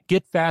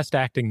 Get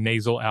fast-acting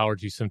nasal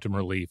allergy symptom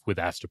relief with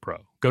Astapro.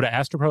 Go to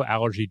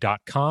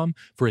astaproallergy.com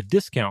for a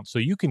discount so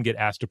you can get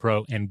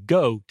Astapro and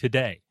go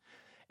today.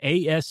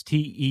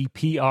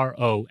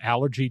 ASTEPRO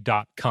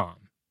allergy.com.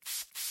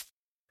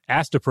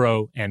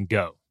 Astapro and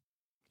go.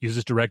 Use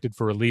as directed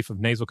for relief of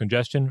nasal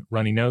congestion,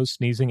 runny nose,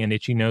 sneezing, and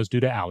itchy nose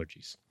due to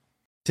allergies.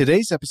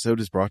 Today's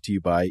episode is brought to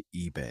you by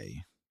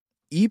eBay.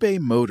 eBay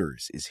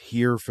Motors is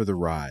here for the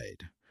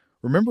ride.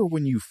 Remember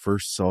when you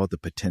first saw the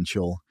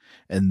potential?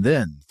 And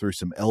then, through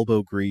some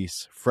elbow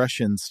grease, fresh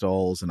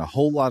installs, and a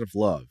whole lot of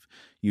love,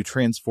 you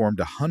transformed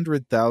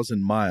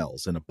 100,000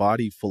 miles and a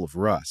body full of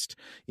rust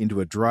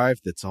into a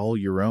drive that's all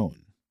your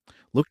own.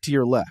 Look to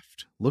your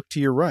left. Look to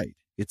your right.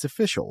 It's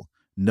official.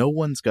 No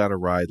one's got a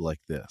ride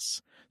like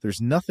this. There's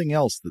nothing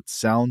else that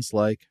sounds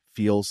like,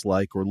 feels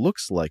like, or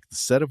looks like the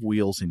set of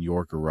wheels in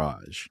your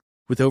garage.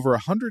 With over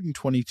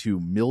 122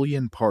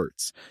 million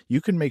parts, you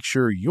can make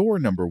sure your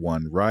number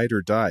one ride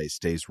or die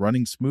stays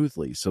running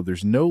smoothly so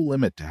there's no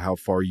limit to how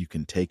far you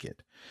can take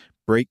it.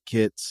 Brake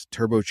kits,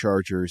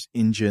 turbochargers,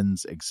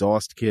 engines,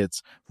 exhaust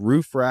kits,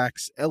 roof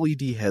racks,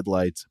 LED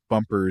headlights,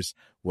 bumpers,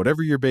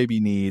 whatever your baby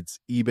needs,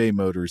 eBay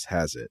Motors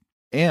has it.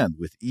 And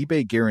with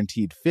eBay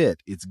Guaranteed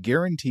Fit, it's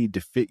guaranteed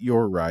to fit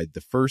your ride the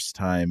first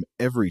time,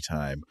 every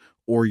time,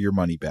 or your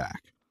money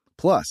back.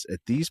 Plus, at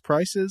these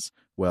prices,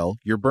 well,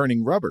 you're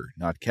burning rubber,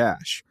 not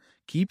cash.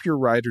 Keep your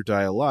ride or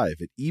die alive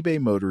at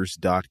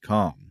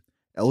ebaymotors.com.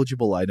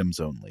 Eligible items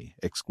only.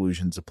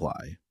 Exclusions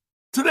apply.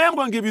 Today I'm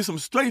going to give you some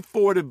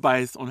straightforward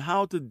advice on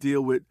how to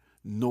deal with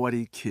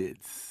naughty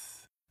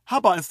kids. How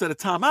about instead of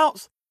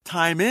timeouts,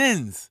 time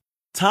ins?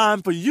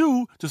 Time for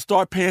you to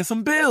start paying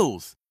some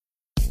bills.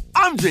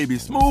 I'm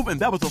JB Smoove, and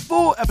that was a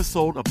full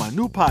episode of my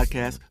new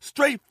podcast,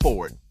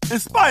 Straightforward,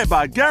 inspired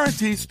by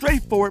guaranteed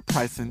straightforward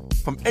pricing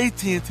from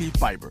AT&T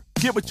Fiber.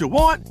 Get what you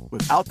want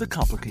without the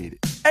complicated.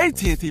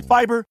 AT&T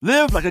Fiber,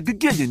 live like a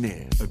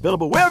gigillionaire.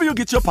 Available wherever you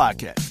get your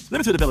podcasts.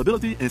 Limited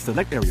availability in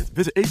select areas.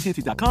 Visit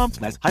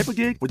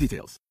AT&T.com/hypergig for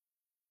details.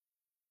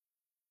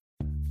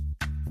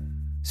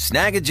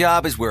 Snag a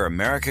Job is where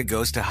America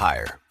goes to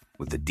hire,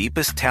 with the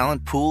deepest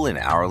talent pool in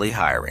hourly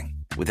hiring.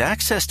 With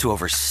access to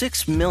over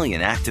 6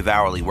 million active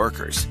hourly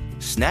workers,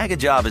 Snag a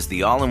Job is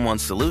the all-in-one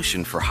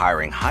solution for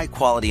hiring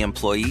high-quality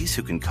employees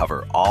who can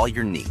cover all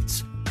your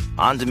needs.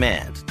 On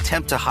demand,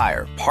 temp to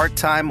hire,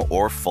 part-time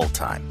or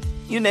full-time.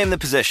 You name the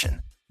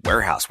position.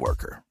 Warehouse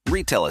worker,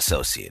 retail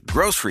associate,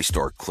 grocery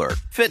store clerk,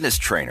 fitness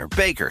trainer,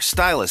 baker,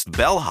 stylist,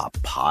 bellhop,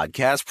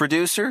 podcast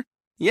producer.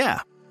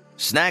 Yeah,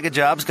 Snag a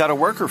Job's got a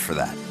worker for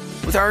that.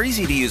 With our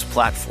easy-to-use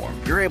platform,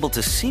 you're able to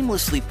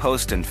seamlessly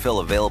post and fill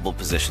available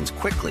positions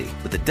quickly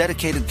with a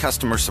dedicated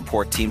customer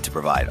support team to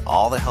provide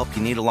all the help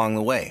you need along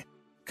the way.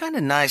 Kind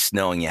of nice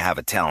knowing you have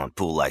a talent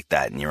pool like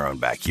that in your own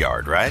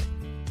backyard, right?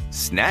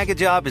 Snag a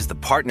Job is the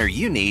partner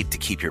you need to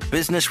keep your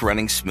business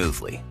running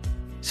smoothly.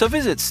 So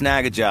visit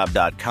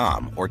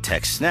snagajob.com or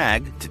text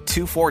SNAG to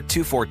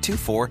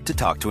 242424 to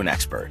talk to an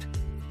expert.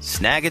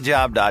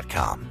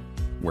 Snagajob.com,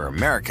 where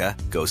America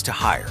goes to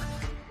hire.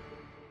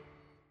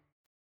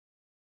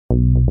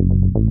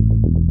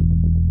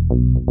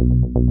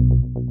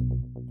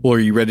 Well, are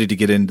you ready to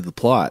get into the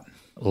plot?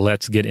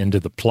 Let's get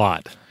into the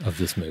plot of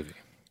this movie.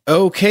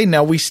 Okay,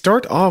 now we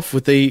start off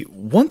with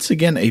once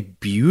again, a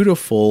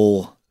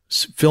beautiful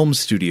film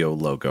studio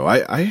logo.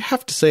 I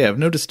have to say, I've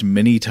noticed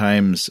many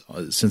times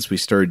since we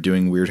started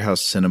doing Weird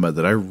House Cinema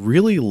that I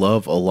really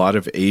love a lot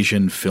of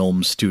Asian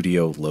film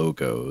studio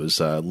logos.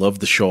 I love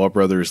the Shaw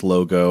Brothers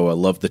logo. I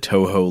love the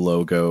Toho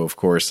logo, of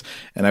course.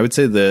 And I would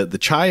say the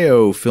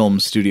Chayo film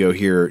studio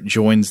here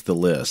joins the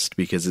list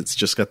because it's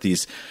just got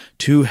these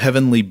two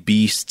heavenly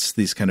beasts,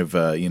 these kind of,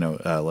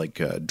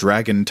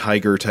 dragon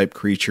tiger type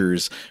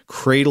creatures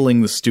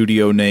cradling the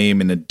studio name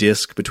in a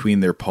disc between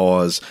their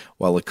paws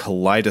while a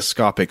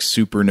kaleidoscopic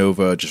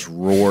supernova just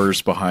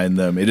roars behind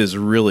them. It is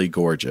really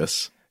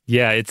gorgeous.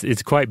 Yeah,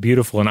 it's quite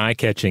beautiful and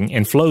eye-catching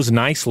and flows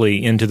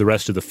nicely into the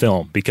rest of the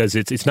film because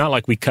it's not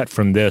like we cut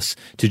from this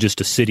to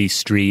just a city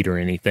street or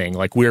anything.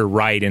 Like we're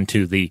right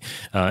into the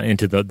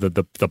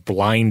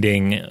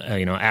blinding,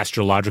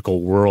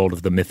 astrological world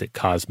of the mythic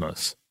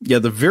cosmos. Yeah,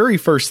 the very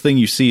first thing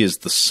you see is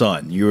the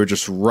sun. You are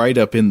just right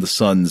up in the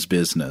sun's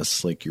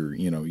business. Like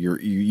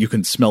you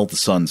can smell the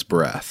sun's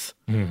breath.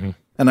 Mm-hmm.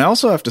 And I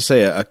also have to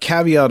say a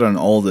caveat on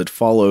all that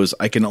follows.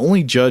 I can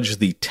only judge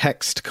the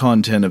text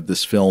content of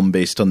this film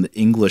based on the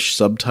English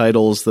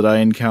subtitles that I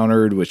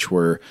encountered, which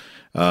were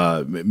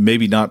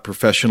maybe not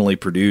professionally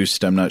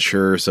produced. I'm not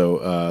sure. So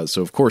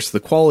of course, the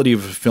quality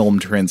of a film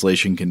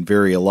translation can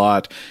vary a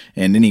lot,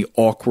 and any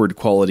awkward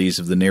qualities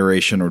of the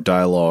narration or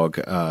dialogue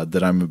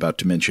that I'm about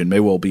to mention may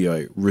well be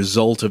a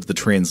result of the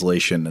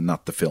translation and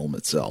not the film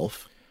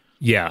itself.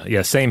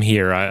 Yeah, same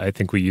here. I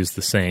think we used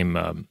the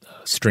same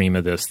stream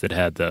of this that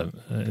had the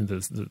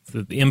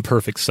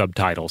imperfect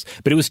subtitles.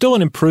 But it was still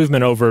an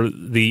improvement over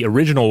the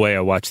original way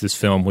I watched this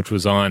film, which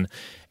was on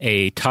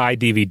a Thai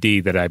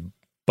DVD that I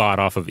bought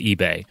off of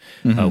eBay,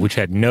 which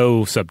had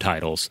no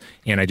subtitles,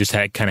 and I just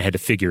had to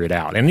figure it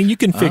out. And you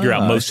can figure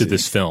out most of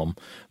this film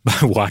by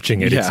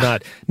watching it. Yeah.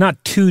 It's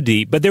not too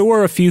deep, but there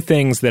were a few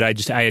things that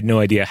I had no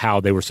idea how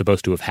they were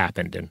supposed to have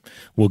happened, and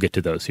we'll get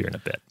to those here in a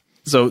bit.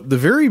 So the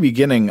very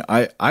beginning,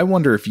 I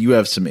wonder if you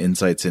have some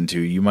insights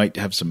into. You might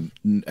have some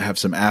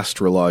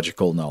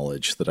astrological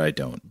knowledge that I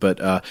don't.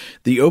 But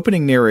the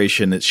opening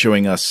narration, it's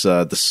showing us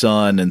the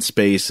sun and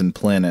space and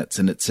planets,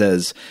 and it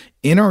says,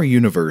 "In our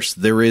universe,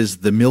 there is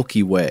the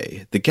Milky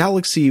Way, the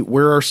galaxy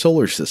where our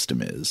solar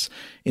system is.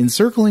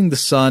 Encircling the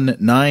sun,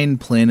 9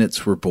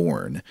 planets were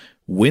born: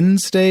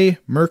 Wednesday,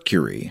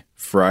 Mercury;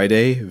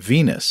 Friday,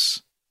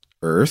 Venus;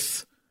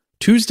 Earth;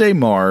 Tuesday,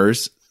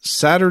 Mars;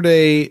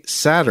 Saturday,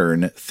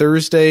 Saturn;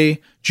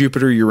 Thursday,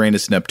 Jupiter,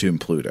 Uranus, Neptune,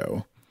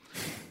 Pluto."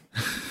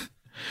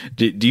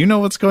 Do you know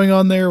what's going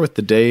on there with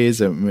the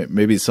days?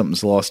 Maybe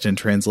something's lost in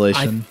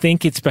translation. I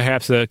think it's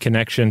perhaps a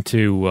connection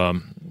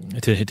to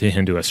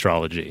Hindu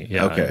astrology.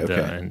 Yeah, okay.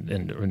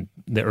 And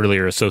the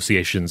earlier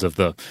associations of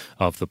the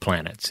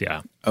planets. Yeah.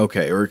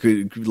 Okay, or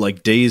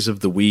like days of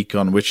the week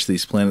on which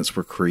these planets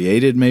were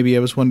created. Maybe I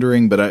was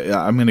wondering, but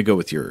I'm going to go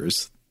with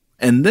yours.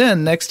 And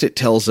then next it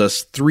tells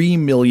us 3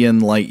 million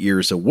light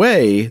years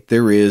away,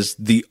 there is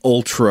the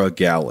Ultra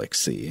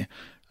Galaxy.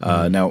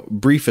 Now,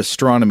 brief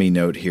astronomy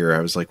note here.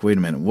 I was like, wait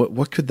a minute,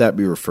 what could that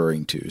be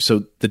referring to?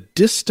 So the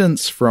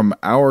distance from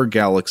our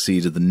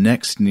galaxy to the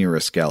next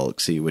nearest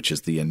galaxy, which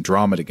is the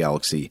Andromeda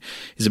Galaxy,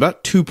 is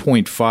about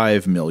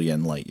 2.5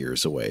 million light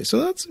years away. So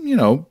that's,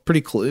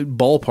 pretty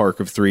ballpark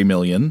of 3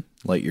 million.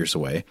 light years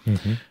away.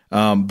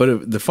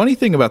 But the funny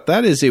thing about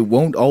that is it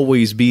won't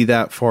always be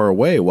that far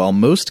away. While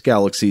most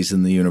galaxies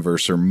in the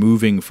universe are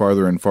moving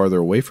farther and farther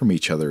away from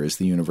each other as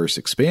the universe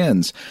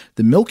expands,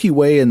 the Milky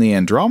Way and the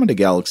Andromeda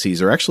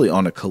galaxies are actually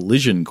on a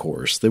collision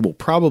course. They will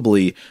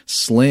probably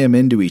slam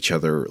into each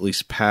other, or at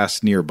least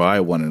pass nearby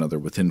one another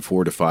within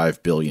 4 to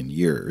 5 billion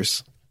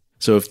years.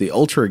 So if the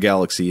Ultra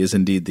Galaxy is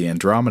indeed the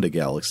Andromeda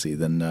Galaxy,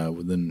 then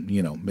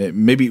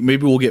maybe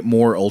we'll get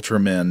more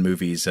Ultraman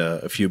movies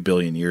a few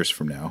billion years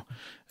from now.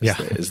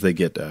 As they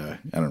get,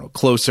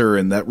 closer,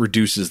 and that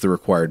reduces the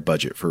required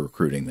budget for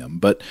recruiting them.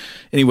 But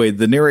anyway,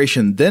 the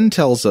narration then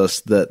tells us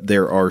that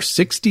there are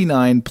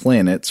 69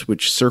 planets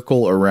which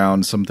circle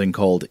around something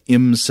called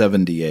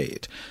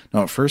M78.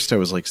 Now, at first I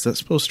was like, is that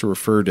supposed to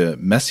refer to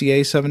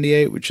Messier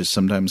 78, which is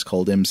sometimes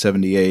called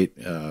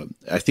M78?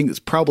 I think it's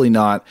probably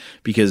not,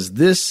 because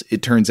this,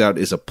 it turns out,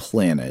 is a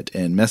planet,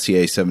 and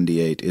Messier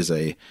 78 is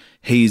a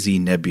hazy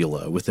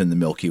nebula within the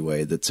Milky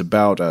Way that's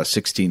about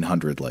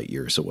 1,600 light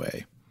years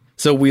away.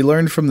 So we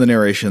learned from the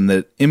narration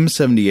that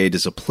M78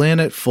 is a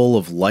planet full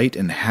of light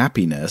and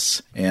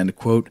happiness, and,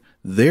 quote,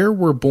 there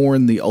were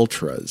born the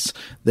Ultras.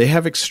 They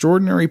have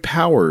extraordinary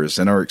powers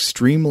and are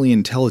extremely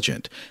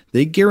intelligent.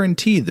 They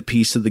guarantee the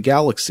peace of the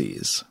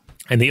galaxies.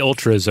 And the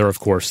Ultras are,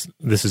 of course,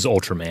 this is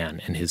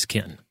Ultraman and his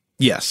kin.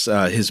 Yes,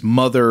 his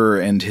mother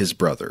and his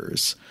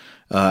brothers.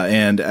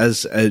 And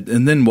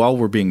then while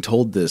we're being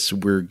told this,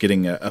 we're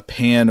getting a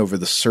pan over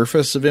the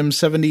surface of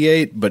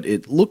M78, but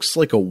it looks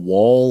like a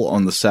wall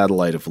on the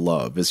satellite of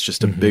love. It's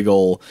just a big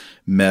ol'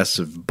 mess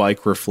of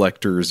bike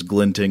reflectors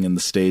glinting in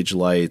the stage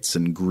lights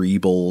and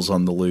greebles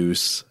on the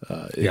loose.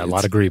 A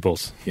lot of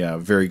greebles. Yeah,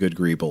 very good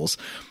greebles.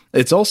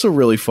 It's also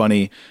really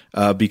funny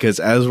because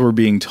as we're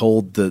being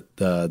told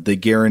that they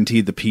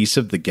guarantee the peace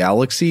of the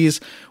galaxies,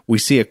 we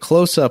see a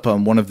close-up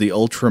on one of the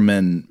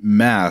Ultramen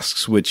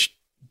masks, which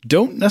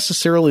don't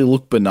necessarily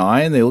look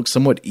benign. They look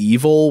somewhat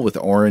evil with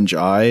orange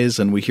eyes,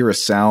 and we hear a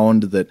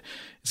sound that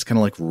is kind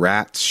of like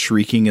rats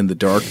shrieking in the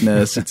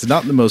darkness. It's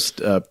not the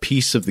most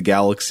peace of the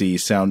galaxy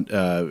sound,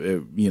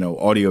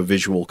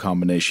 audio-visual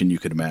combination you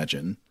could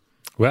imagine.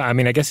 Well, I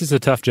mean, I guess it's a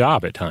tough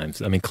job at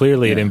times. I mean,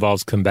 clearly it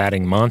involves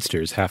combating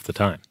monsters half the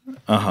time.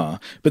 But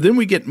then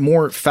we get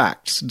more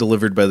facts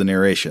delivered by the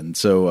narration.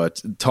 So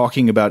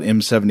talking about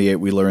M78,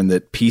 we learn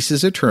that peace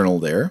is eternal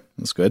there.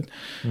 That's good.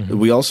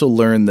 We also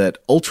learn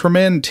that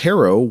Ultraman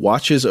Taro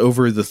watches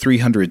over the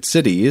 300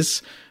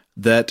 cities,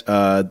 that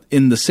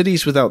in the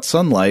cities without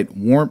sunlight,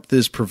 warmth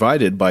is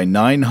provided by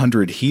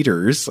 900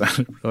 heaters.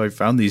 I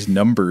found these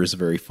numbers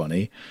very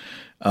funny.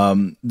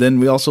 Then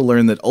we also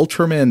learn that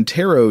Ultraman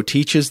Taro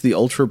teaches the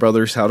Ultra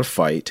Brothers how to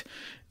fight,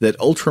 that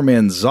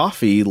Ultraman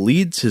Zophi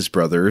leads his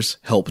brothers,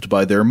 helped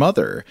by their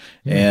mother.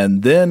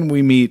 And then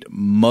we meet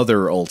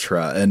Mother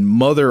Ultra, and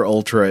Mother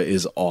Ultra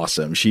is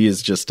awesome. She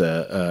is just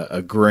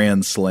a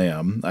grand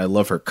slam. I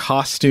love her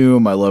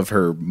costume. I love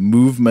her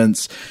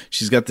movements.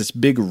 She's got this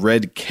big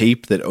red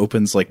cape that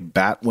opens like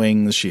bat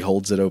wings. She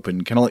holds it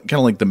open, kind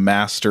of like the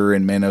Master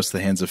in Manos: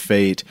 The Hands of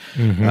Fate.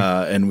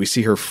 And we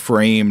see her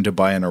framed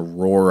by an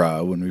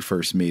aurora when we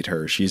first meet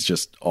her. She's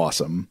just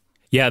awesome.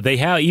 Yeah, they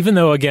have, even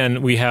though,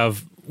 again, we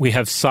have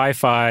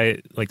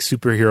sci-fi, like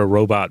superhero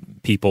robot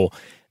people,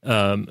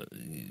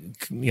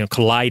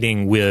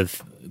 colliding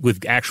with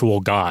actual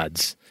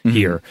gods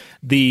here.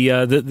 The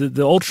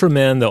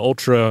Ultramen, the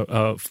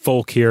Ultra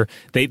folk here,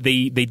 they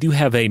do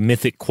have a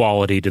mythic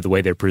quality to the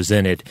way they're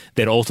presented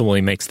that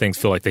ultimately makes things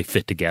feel like they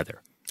fit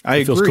together.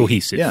 It feels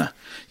cohesive. Yeah.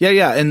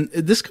 And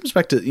this comes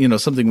back to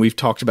something we've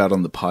talked about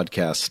on the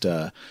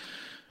podcast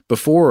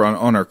before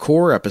on our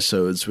core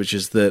episodes, which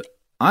is that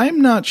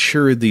I'm not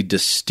sure the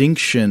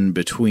distinction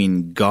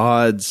between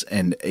gods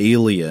and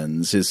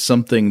aliens is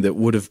something that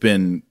would have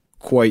been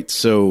quite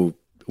so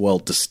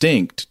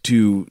distinct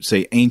to,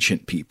 say,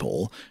 ancient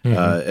people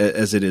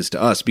as it is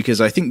to us,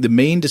 because I think the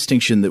main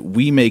distinction that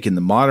we make in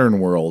the modern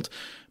world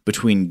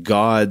between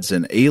gods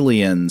and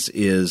aliens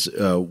is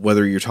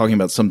whether you're talking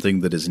about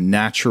something that is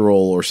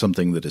natural or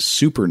something that is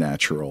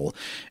supernatural.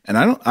 And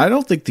I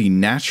don't think the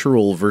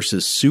natural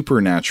versus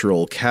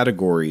supernatural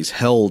categories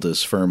held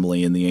as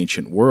firmly in the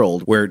ancient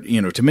world, where,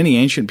 to many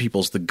ancient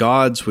peoples, the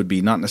gods would be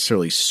not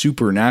necessarily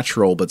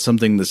supernatural, but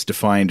something that's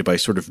defined by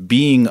sort of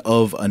being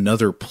of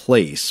another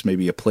place,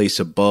 maybe a place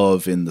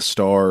above in the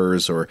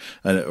stars or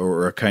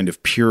a kind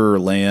of pure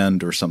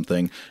land or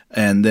something,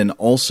 and then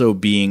also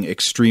being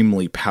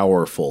extremely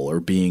powerful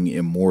or being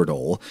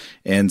immortal.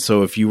 And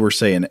so if you were,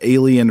 say, an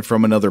alien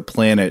from another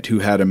planet who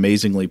had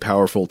amazingly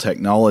powerful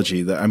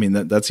technology,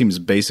 that seems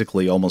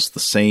basically almost the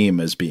same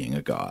as being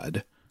a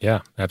god.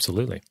 Yeah,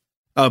 absolutely.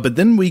 But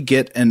then we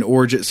get an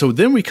origin. So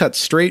then we cut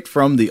straight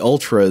from the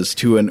Ultras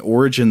to an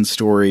origin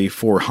story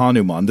for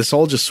Hanuman. This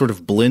all just sort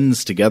of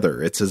blends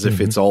together. It's as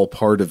if it's all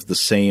part of the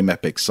same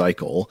epic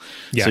cycle.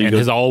 Yeah, so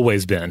has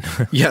always been.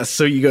 Yes,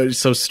 so you go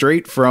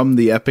straight from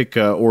the epic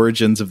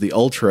origins of the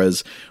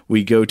Ultras,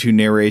 we go to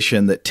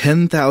narration that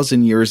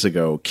 10,000 years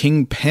ago,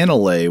 King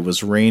Panalei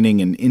was reigning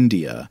in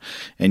India,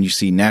 and you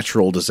see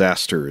natural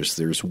disasters.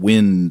 There's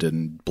wind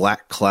and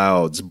black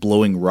clouds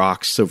blowing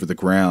rocks over the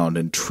ground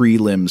and tree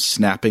limbs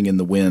snapping in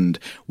the wind,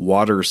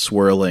 water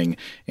swirling,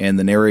 and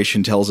the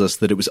narration tells us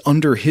that it was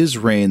under his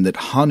reign that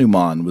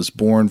Hanuman was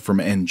born from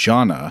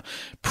Anjana,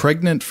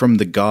 pregnant from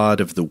the god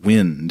of the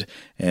wind,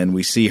 and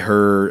we see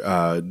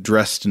her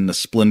dressed in a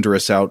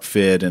splendorous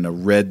outfit and a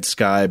red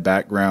sky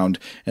background,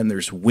 and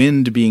there's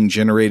wind being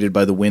generated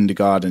by the wind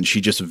god, and she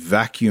just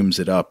vacuums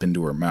it up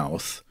into her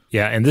mouth.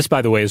 Yeah, and this,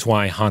 by the way, is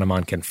why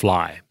Hanuman can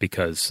fly,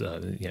 because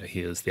he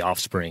is the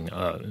offspring,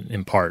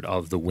 in part,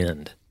 of the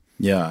wind.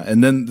 Yeah,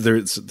 and then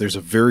there's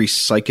a very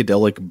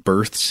psychedelic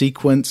birth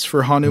sequence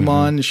for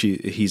Hanuman.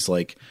 He's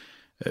like,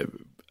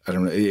 I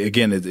don't know.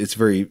 Again, it's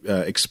very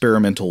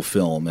experimental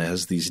film. It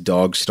has these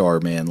Dog Star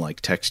Man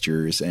like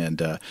textures,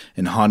 and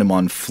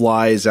Hanuman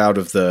flies out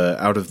of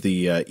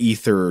the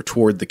ether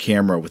toward the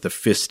camera with a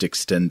fist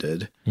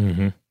extended.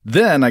 Mm-hmm.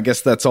 Then I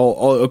guess that's all.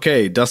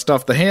 Okay, dust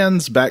off the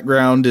hands.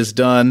 Background is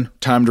done.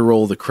 Time to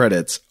roll the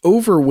credits.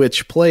 Over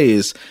which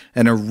plays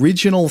an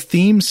original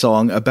theme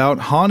song about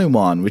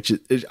Hanuman, which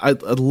I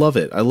love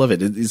it. I love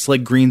it. It's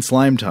like Green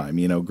Slime time.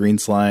 Green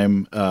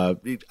Slime.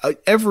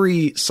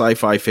 Every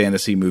sci-fi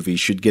fantasy movie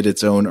should get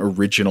its own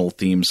original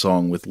theme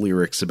song with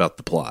lyrics about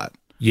the plot.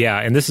 Yeah,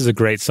 and this is a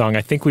great song.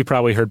 I think we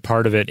probably heard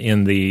part of it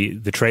in the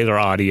trailer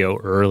audio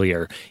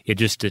earlier.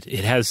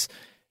 It has.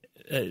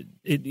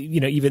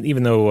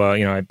 Even though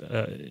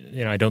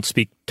I don't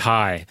speak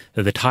Thai,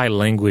 the Thai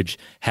language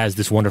has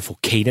this wonderful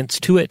cadence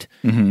to it,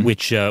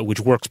 which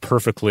works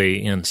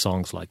perfectly in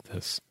songs like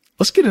this.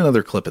 Let's get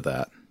another clip of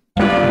that.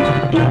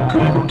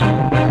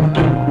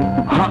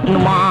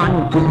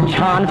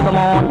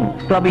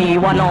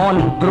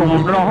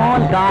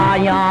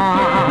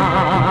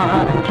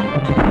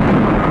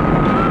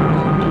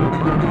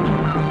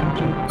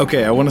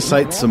 Okay, I want to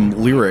cite some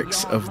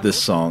lyrics of this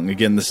song.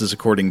 Again, this is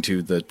according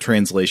to the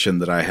translation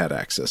that I had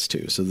access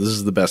to, so this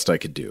is the best I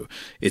could do.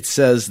 It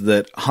says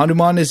that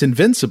Hanuman is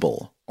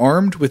invincible,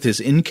 armed with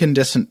his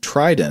incandescent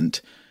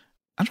trident.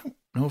 I don't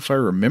know if I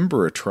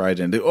remember a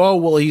trident. Oh,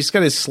 well, he's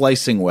got his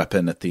slicing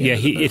weapon at the end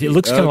of the movie. It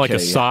looks kind of like a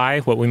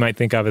sai, what we might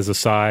think of as a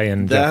sai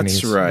in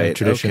Japanese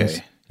traditions.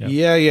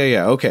 Okay.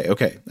 Yeah.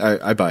 Okay.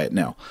 I buy it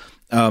now.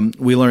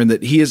 We learn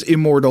that he is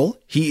immortal.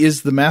 He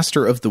is the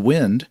master of the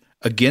wind.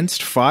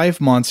 Against 5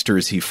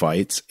 monsters he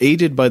fights,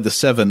 aided by the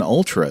 7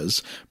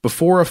 Ultras.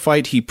 Before a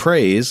fight he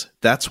prays,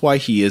 that's why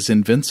he is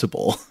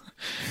invincible.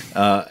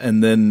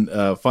 And then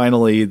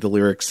finally the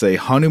lyrics say,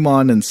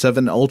 Hanuman and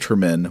 7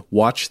 Ultramen,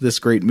 watch this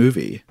great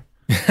movie.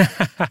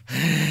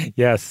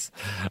 Yes.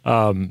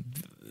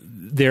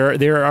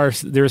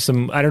 There's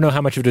some, I don't know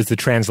how much of it is the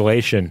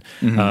translation,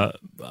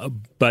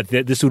 but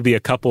this would be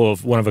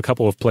one of a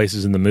couple of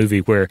places in the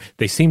movie where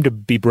they seem to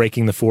be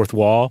breaking the fourth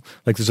wall.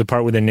 Like there's a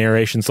part where the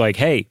narration's like,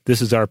 hey,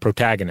 this is our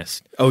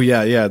protagonist. Oh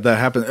yeah, that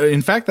happens.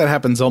 In fact, that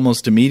happens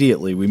almost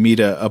immediately. We meet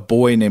a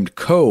boy named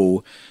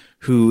Ko,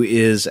 who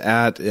is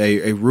at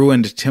a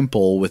ruined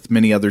temple with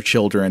many other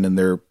children, and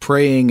they're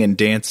praying and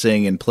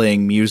dancing and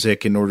playing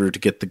music in order to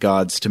get the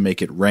gods to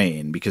make it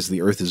rain, because the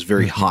earth is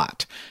very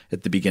hot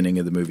at the beginning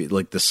of the movie.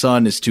 Like the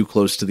sun is too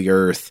close to the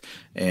earth,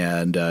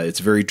 and it's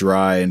very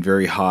dry and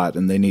very hot,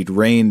 and they need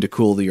rain to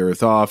cool the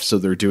earth off, so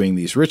they're doing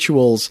these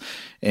rituals.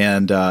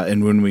 And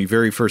when we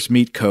very first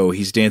meet Ko,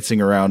 he's dancing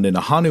around in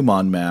a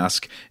Hanuman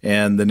mask,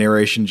 and the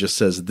narration just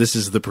says, this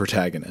is the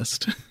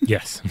protagonist.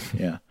 Yes.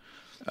 Yeah.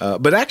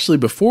 But actually,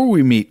 before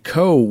we meet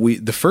Ko,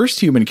 the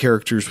first human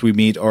characters we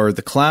meet are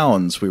the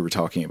clowns we were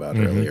talking about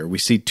earlier. We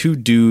see 2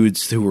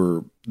 dudes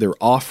they're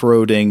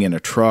off-roading in a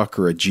truck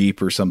or a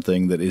Jeep or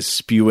something that is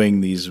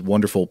spewing these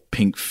wonderful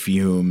pink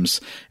fumes,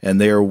 and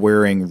they are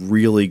wearing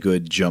really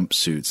good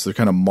jumpsuits. They're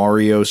kind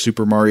of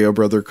Super Mario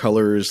Brother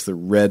colors. They're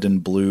red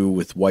and blue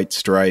with white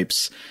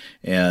stripes,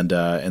 and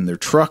their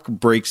truck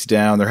breaks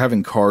down. They're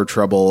having car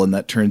trouble, and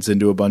that turns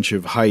into a bunch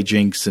of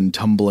hijinks and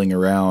tumbling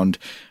around.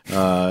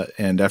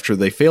 And after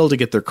they fail to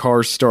get their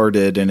car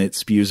started and it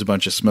spews a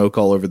bunch of smoke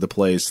all over the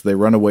place, they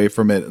run away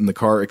from it and the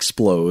car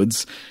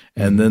explodes.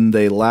 And then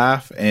they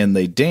laugh and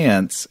they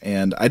dance.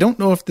 And I don't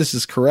know if this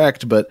is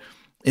correct, but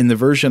in the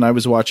version I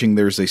was watching,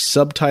 there's a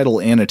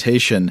subtitle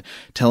annotation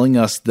telling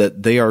us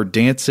that they are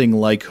dancing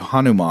like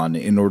Hanuman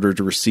in order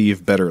to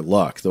receive better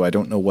luck, though I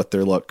don't know what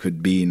their luck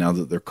could be now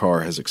that their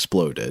car has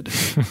exploded.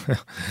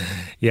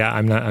 Yeah,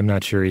 I'm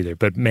not sure either.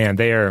 But man,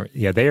 they are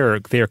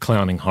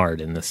clowning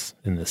hard in this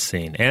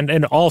scene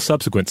and all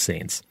subsequent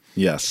scenes.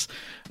 Yes.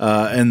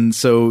 And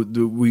so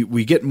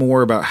we get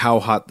more about how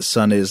hot the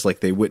sun is,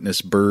 like they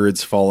witness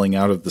birds falling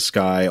out of the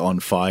sky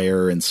on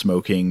fire and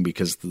smoking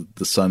because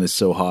the sun is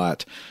so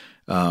hot.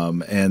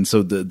 And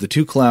so the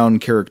two clown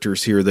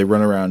characters here, they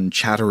run around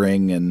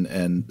chattering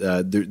and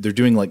they're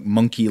doing like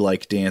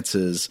monkey-like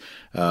dances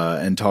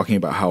and talking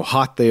about how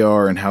hot they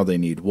are and how they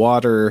need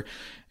water.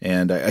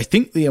 And I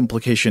think the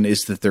implication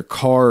is that their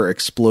car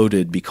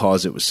exploded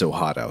because it was so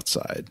hot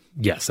outside.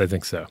 Yes, I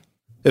think so.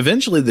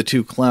 Eventually, the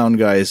two clown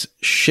guys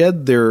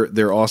shed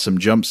their awesome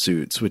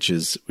jumpsuits, which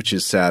is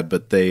sad.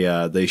 But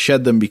they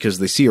shed them because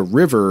they see a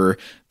river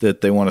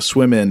that they want to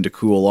swim in to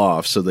cool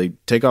off. So they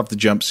take off the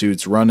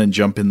jumpsuits, run and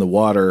jump in the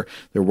water.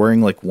 They're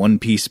wearing like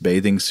one-piece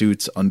bathing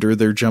suits under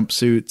their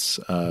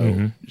jumpsuits.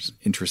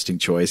 Interesting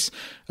choice.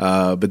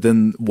 But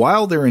then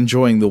while they're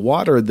enjoying the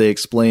water, they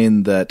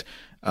explain that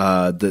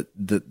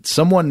that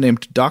someone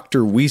named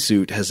Dr.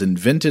 Weesuit has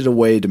invented a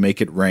way to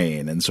make it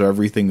rain, and so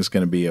everything's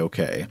going to be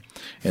okay.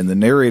 And the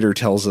narrator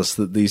tells us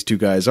that these two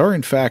guys are,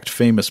 in fact,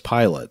 famous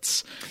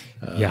pilots.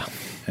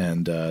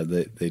 And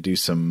they do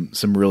some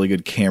really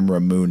good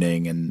camera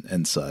mooning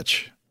and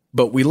such.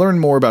 But we learn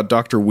more about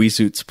Dr.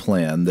 Weesuit's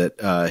plan,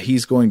 that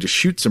he's going to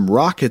shoot some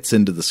rockets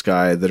into the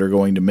sky that are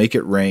going to make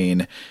it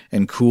rain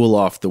and cool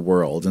off the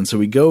world. And so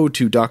we go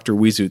to Dr.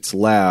 Weesuit's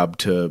lab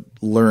to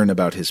learn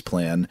about his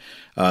plan.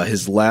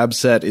 His lab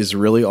set is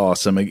really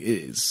awesome.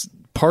 It's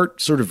part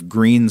sort of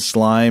green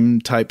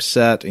slime type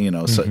set,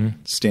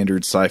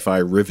 standard sci-fi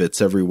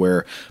rivets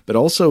everywhere, but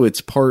also it's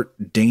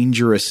part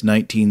dangerous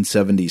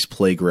 1970s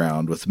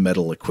playground with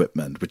metal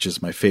equipment, which is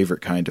my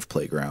favorite kind of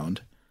playground.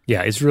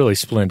 Yeah, it's really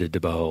splendid to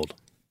behold.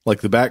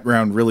 Like the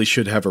background really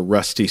should have a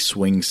rusty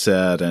swing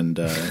set and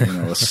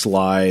a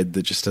slide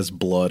that just has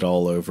blood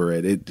all over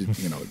it.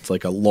 It's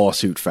like a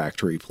lawsuit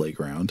factory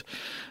playground.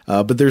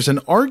 But there's an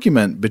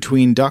argument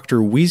between Dr.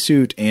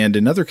 Weesuit and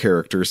another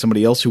character,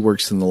 somebody else who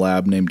works in the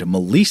lab named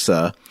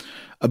Melissa,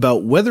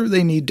 about whether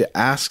they need to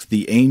ask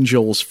the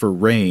angels for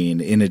rain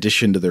in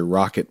addition to their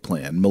rocket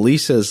plan.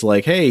 Melissa's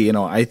like, hey,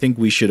 I think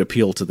we should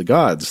appeal to the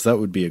gods. That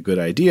would be a good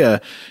idea.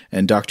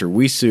 And Dr.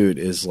 Weesuit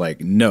is like,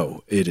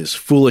 no, it is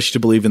foolish to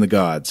believe in the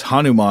gods.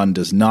 Hanuman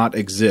does not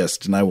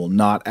exist, and I will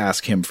not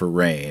ask him for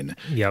rain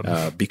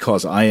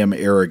because I am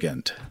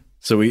arrogant.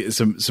 So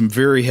some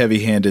very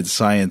heavy-handed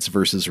science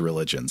versus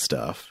religion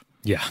stuff.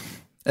 Yeah.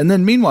 And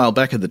then meanwhile,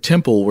 back at the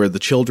temple where the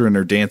children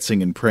are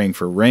dancing and praying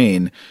for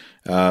rain,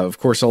 of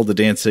course, all the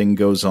dancing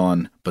goes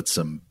on, but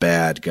some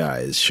bad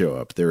guys show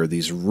up. There are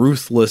these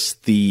ruthless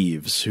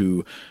thieves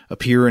who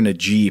appear in a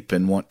jeep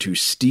and want to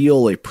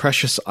steal a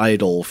precious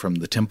idol from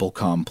the temple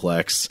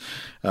complex.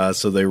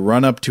 So they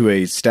run up to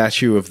a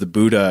statue of the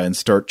Buddha and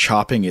start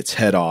chopping its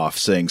head off,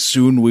 saying,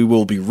 "Soon we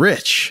will be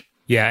rich."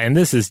 Yeah, and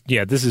this is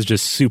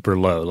just super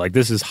low. Like,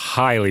 this is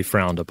highly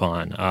frowned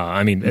upon.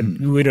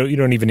 You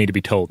don't even need to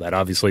be told that.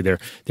 Obviously,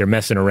 they're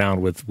messing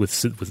around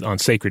with on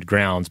sacred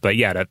grounds. But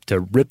yeah, to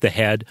rip the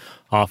head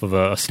off of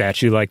a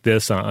statue like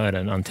this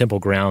on temple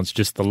grounds,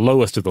 just the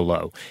lowest of the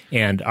low.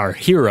 And our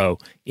hero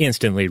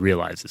instantly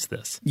realizes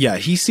this. Yeah,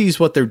 he sees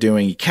what they're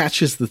doing. He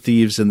catches the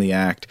thieves in the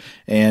act,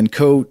 and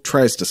Ko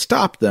tries to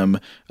stop them.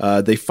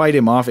 They fight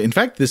him off. In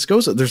fact,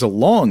 there's a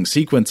long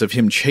sequence of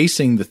him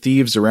chasing the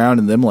thieves around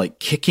and them like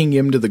kicking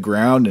him to the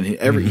ground,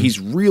 and he's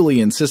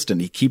really insistent.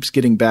 He keeps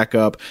getting back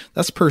up.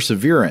 That's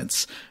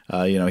perseverance.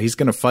 He's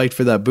going to fight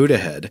for that Buddha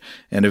head.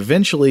 And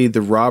eventually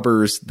the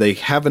robbers, they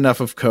have enough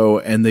of Ko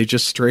and they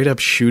just straight up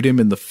shoot him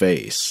in the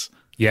face.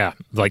 Yeah,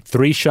 like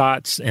 3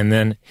 shots, and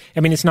then,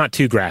 it's not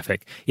too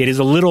graphic. It is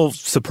a little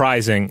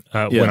surprising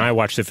when I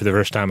watched it for the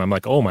first time. I'm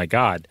like, oh my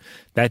God,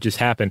 that just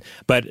happened.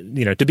 But,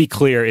 to be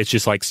clear, it's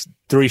just like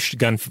 3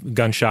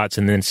 gunshots,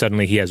 and then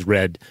suddenly he has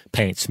red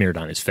paint smeared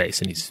on his face,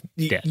 and he's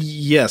dead.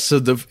 Yeah, so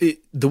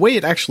the way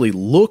it actually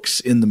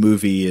looks in the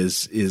movie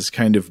is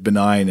kind of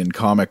benign and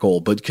comical,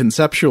 but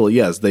conceptually,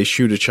 yes, they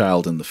shoot a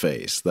child in the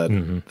face.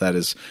 That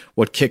is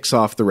what kicks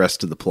off the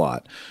rest of the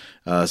plot.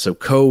 So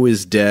Ko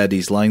is dead.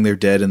 He's lying there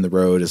dead in the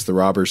road as the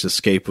robbers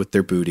escape with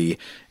their booty.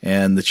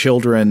 And the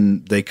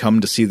children, they come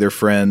to see their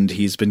friend.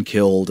 He's been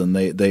killed, and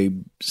they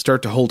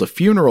start to hold a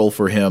funeral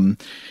for him.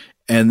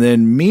 And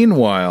then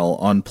meanwhile,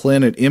 on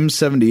planet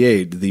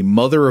M78, the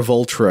Mother of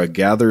Ultra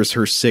gathers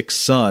her 6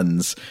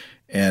 sons.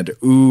 And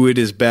it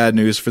is bad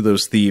news for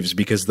those thieves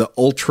because the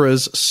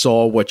Ultras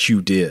saw what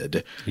you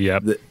did.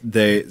 Yep.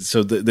 They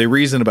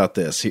reason about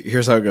this.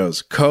 Here's how it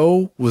goes.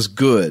 Ko was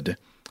good.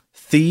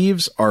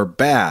 Thieves are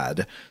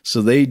bad,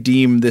 so they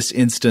deem this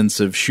instance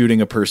of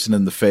shooting a person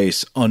in the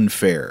face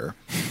unfair.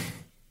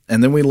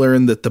 And then we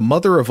learn that the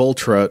Mother of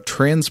Ultra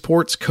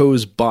transports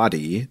Ko's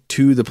body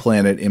to the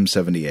planet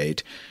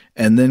M78,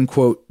 and then,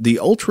 quote, the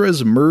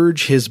Ultras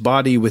merge his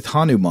body with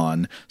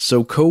Hanuman,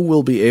 so Ko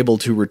will be able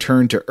to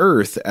return to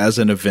Earth as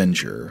an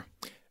Avenger.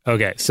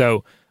 Okay,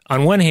 so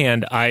on one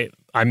hand,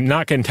 I'm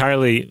not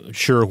entirely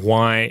sure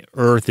why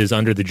Earth is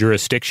under the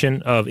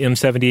jurisdiction of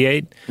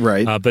M78.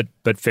 Right.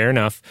 But fair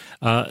enough.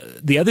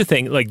 The other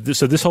thing,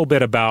 so this whole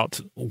bit about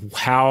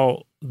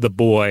how the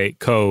boy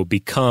Ko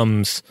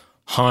becomes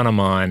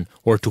Hanuman,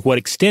 or to what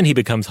extent he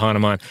becomes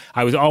Hanuman,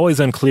 I was always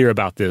unclear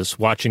about this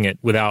watching it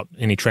without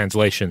any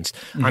translations.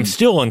 Mm-hmm. I'm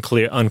still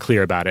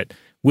unclear about it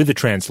with the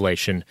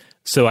translation.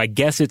 So I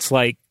guess it's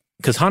like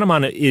because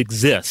Hanuman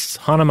exists.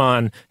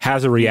 Hanuman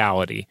has a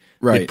reality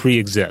that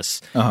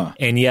pre-exists.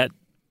 And yet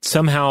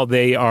somehow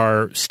they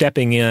are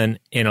stepping in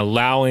and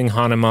allowing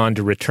Hanuman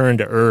to return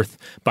to Earth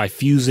by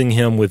fusing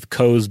him with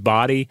Ko's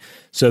body.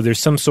 So there's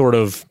some sort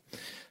of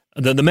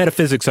the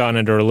metaphysics on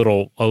it are a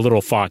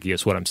little foggy,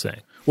 is what I'm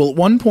saying. Well, at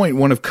one point,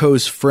 one of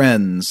Ko's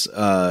friends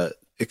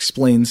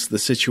explains the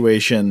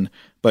situation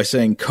by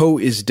saying Ko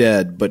is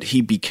dead, but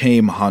he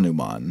became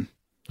Hanuman.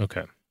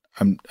 Okay.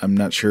 I'm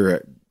not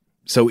sure.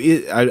 So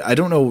I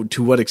don't know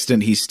to what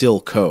extent he's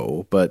still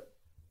Ko, but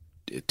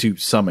to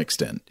some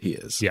extent he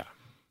is. Yeah.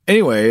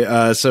 Anyway,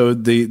 so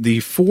the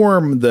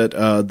form that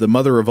the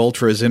Mother of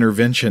Ultra's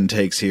intervention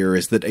takes here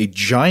is that a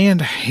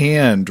giant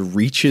hand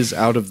reaches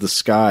out of the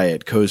sky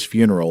at Ko's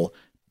funeral,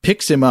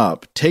 picks him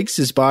up, takes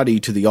his body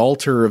to the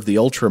altar of the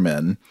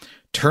Ultramen,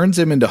 turns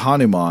him into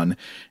Hanuman,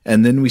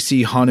 and then we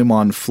see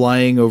Hanuman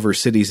flying over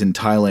cities in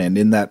Thailand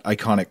in that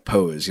iconic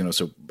pose,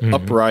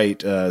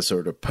 upright,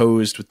 sort of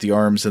posed with the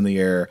arms in the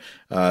air,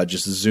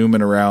 just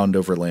zooming around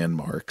over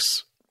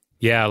landmarks.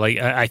 Yeah, like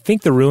I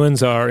think the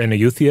ruins are in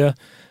Ayutthaya,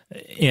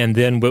 and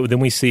then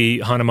we see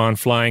Hanuman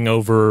flying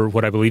over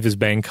what I believe is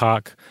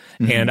Bangkok,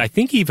 and I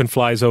think he even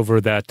flies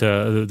over that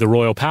the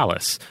Royal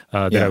Palace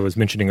that I was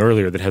mentioning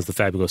earlier that has the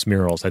fabulous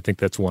murals. I think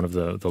that's one of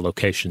the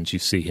locations you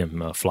see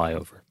him fly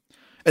over.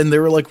 And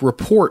there are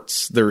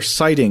reports, there are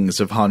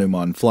sightings of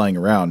Hanuman flying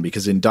around,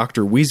 because in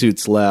Dr.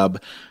 Weezoot's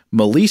lab,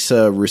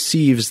 Melissa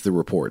receives the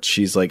reports.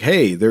 She's like,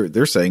 hey,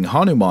 they're saying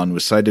Hanuman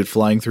was sighted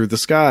flying through the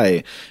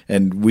sky.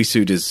 And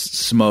Weezoot is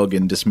smug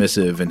and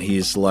dismissive, and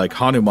he's like,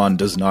 Hanuman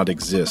does not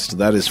exist.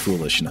 That is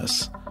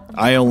foolishness.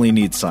 I only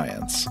need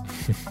science.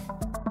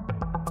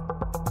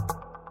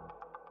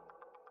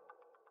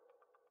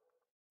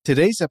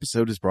 Today's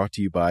episode is brought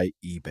to you by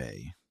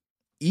eBay.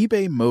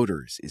 eBay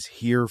Motors is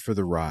here for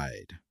the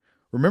ride.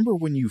 Remember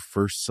when you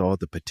first saw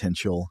the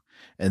potential?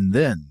 And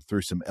then,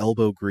 through some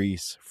elbow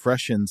grease,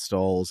 fresh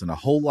installs, and a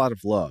whole lot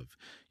of love,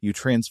 you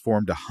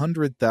transformed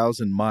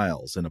 100,000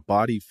 miles and a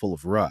body full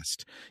of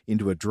rust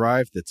into a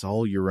drive that's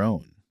all your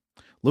own.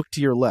 Look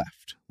to your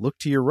left. Look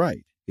to your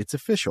right. It's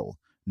official.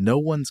 No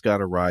one's got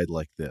a ride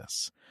like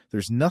this.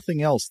 There's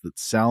nothing else that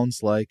sounds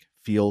like,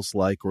 feels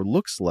like, or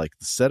looks like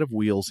the set of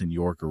wheels in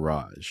your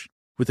garage.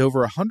 With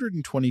over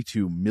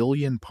 122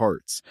 million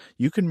parts,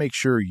 you can make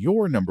sure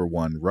your number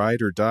one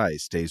ride or die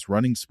stays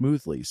running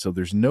smoothly, so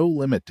there's no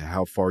limit to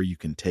how far you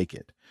can take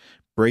it.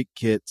 Brake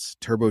kits,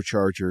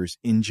 turbochargers,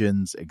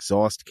 engines,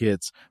 exhaust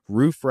kits,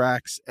 roof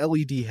racks,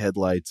 LED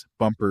headlights,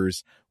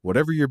 bumpers,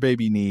 whatever your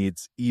baby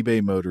needs,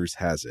 eBay Motors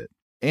has it.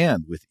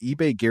 And with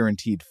eBay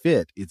Guaranteed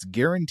Fit, it's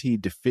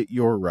guaranteed to fit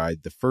your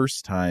ride the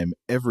first time,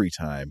 every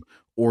time,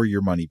 or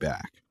your money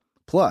back.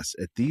 Plus,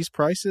 at these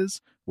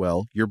prices,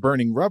 well, you're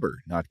burning rubber,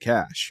 not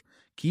cash.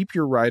 Keep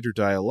your ride or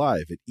die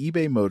alive at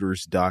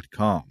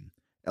ebaymotors.com.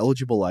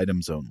 Eligible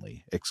items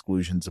only.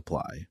 Exclusions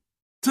apply.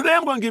 Today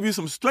I'm going to give you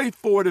some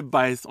straightforward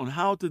advice on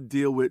how to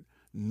deal with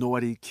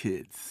naughty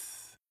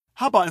kids.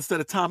 How about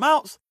instead of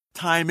timeouts,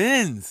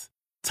 time-ins?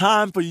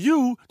 Time for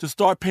you to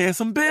start paying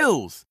some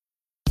bills.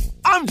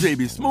 I'm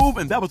JB Smoove,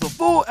 and that was a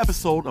full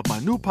episode of my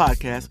new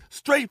podcast,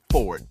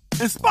 Straightforward,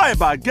 inspired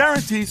by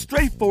guaranteed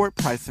straightforward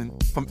pricing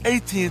from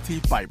AT&T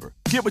Fiber.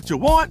 Get what you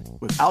want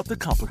without the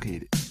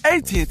complicated.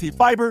 AT&T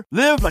Fiber,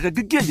 live like a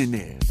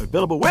gigillionaire.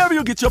 Available wherever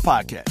you get your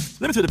podcast.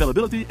 Limited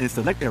availability in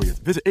select areas.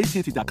 Visit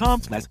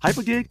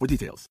AT&T.com/hypergig for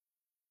details.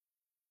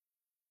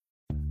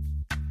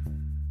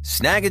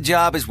 Snag a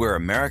Job is where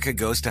America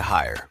goes to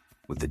hire,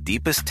 with the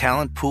deepest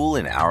talent pool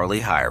in hourly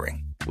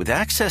hiring. With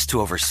access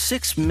to over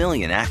 6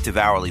 million active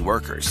hourly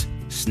workers,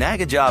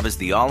 Snag a Job is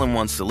the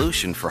all-in-one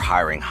solution for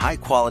hiring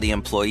high-quality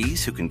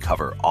employees who can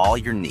cover all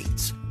your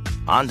needs.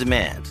 On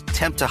demand,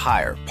 temp to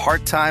hire,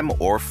 part-time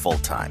or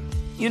full-time.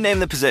 You name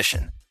the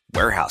position.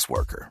 Warehouse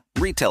worker,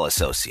 retail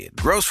associate,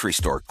 grocery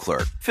store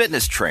clerk,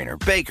 fitness trainer,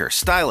 baker,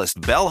 stylist,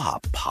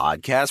 bellhop,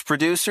 podcast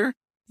producer.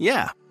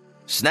 Yeah,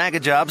 Snag a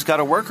Job's got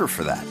a worker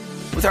for that.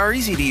 With our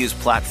easy-to-use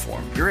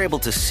platform, you're able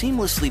to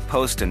seamlessly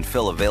post and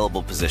fill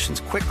available positions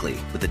quickly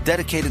with a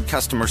dedicated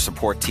customer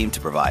support team to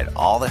provide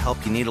all the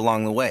help you need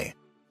along the way.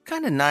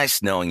 Kind of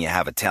nice knowing you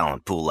have a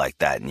talent pool like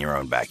that in your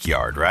own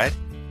backyard, right?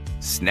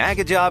 Snag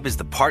a Job is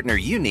the partner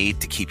you need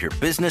to keep your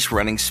business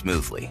running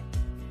smoothly.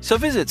 So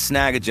visit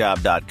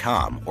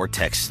snagajob.com or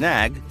text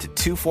snag to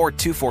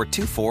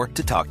 242424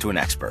 to talk to an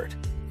expert.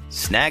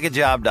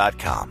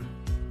 Snagajob.com,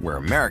 where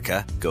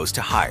America goes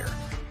to hire.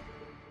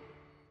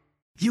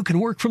 You can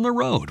work from the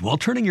road while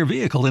turning your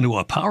vehicle into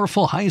a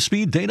powerful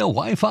high-speed data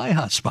Wi-Fi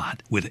hotspot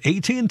with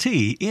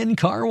AT&T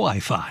in-car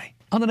Wi-Fi.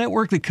 On a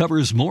network that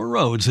covers more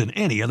roads than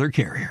any other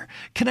carrier.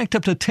 Connect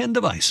up to 10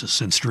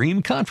 devices and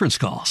stream conference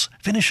calls.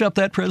 Finish up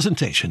that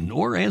presentation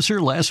or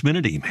answer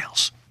last-minute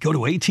emails. Go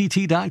to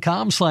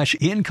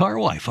att.com/in-car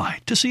Wi-Fi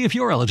to see if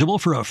you're eligible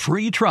for a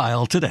free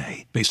trial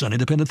today. Based on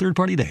independent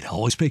third-party data,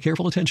 always pay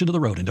careful attention to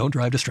the road and don't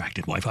drive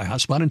distracted. Wi-Fi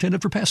hotspot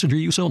intended for passenger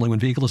use only when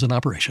vehicle is in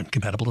operation.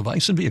 Compatible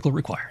device and vehicle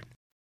required.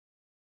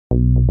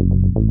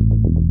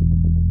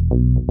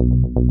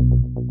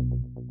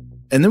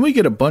 And then we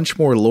get a bunch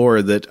more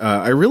lore that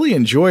I really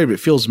enjoyed, but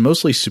feels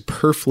mostly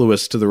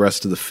superfluous to the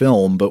rest of the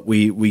film. But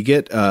we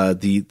get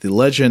the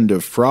legend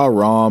of Fra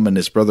Ram and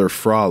his brother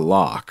Fra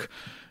Lok.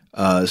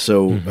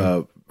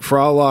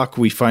 Fra Lok,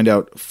 we find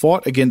out,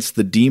 fought against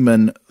the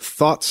demon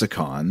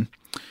Thoughtsicon,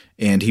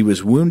 and he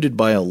was wounded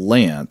by a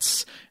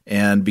lance.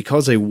 And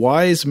because a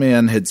wise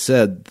man had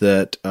said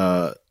that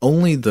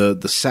only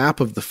the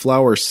sap of the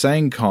flower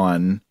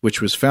Sangkon,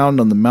 which was found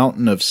on the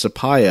mountain of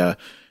Sapaya,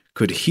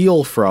 could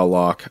heal Fra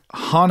Lok,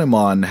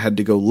 Hanuman had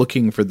to go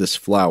looking for this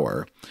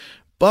flower.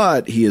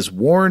 But he is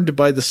warned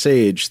by the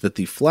sage that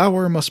the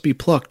flower must be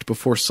plucked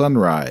before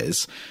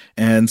sunrise.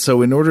 And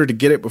so in order to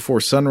get it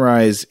before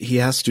sunrise, he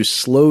has to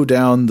slow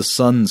down the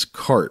sun's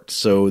cart.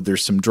 So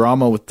there's some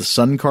drama with the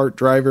sun cart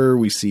driver.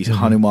 We see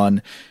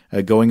Hanuman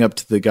going up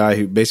to the guy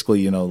who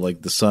basically,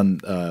 like the sun,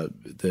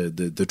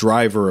 the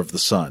driver of the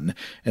sun.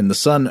 And the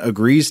sun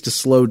agrees to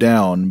slow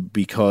down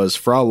because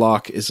Fra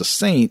Lok is a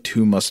saint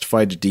who must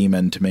fight a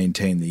demon to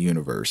maintain the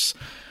universe.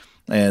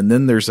 And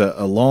then there's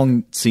a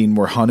long scene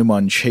where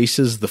Hanuman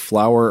chases the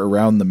flower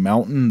around the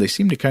mountain. They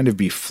seem to kind of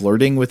be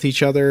flirting with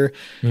each other.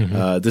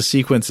 The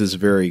sequence is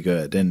very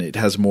good, and it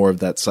has more of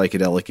that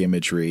psychedelic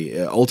imagery.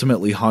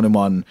 Ultimately,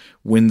 Hanuman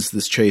wins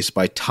this chase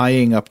by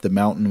tying up the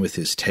mountain with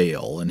his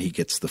tail, and he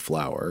gets the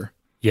flower.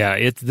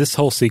 Yeah, this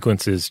whole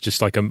sequence is just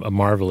like a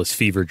marvelous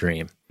fever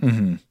dream.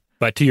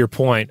 But to your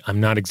point, I'm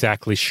not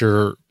exactly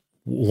sure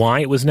why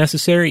it was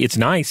necessary. It's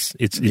nice.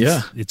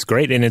 It's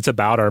great. And it's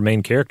about our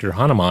main character,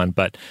 Hanuman.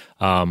 But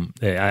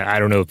I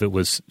don't know if it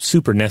was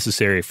super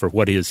necessary for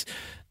what is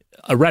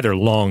a rather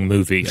long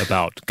movie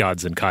about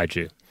gods and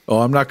kaiju. Oh,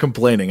 I'm not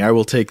complaining. I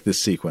will take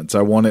this sequence.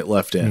 I want it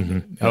left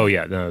in. Oh,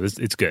 yeah. No,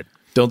 it's good.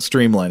 Don't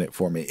streamline it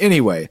for me.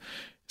 Anyway,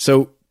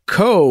 so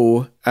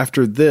Ko,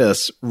 after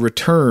this,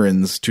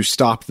 returns to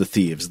stop the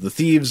thieves. The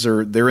thieves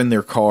they're in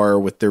their car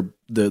with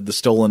the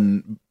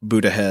stolen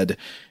Buddha head.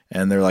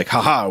 And they're like,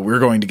 haha, we're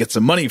going to get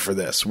some money for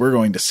this. We're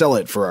going to sell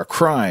it for our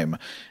crime.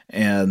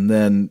 And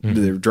then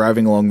they're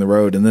driving along the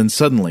road. And then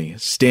suddenly,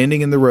 standing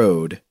in the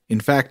road,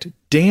 in fact,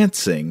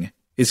 dancing,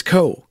 is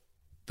Ko,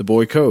 the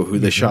boy Ko, who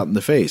they shot in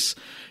the face.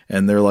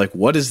 And they're like,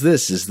 what is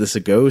this? Is this a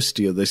ghost?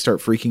 They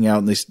start freaking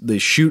out, and they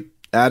shoot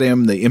at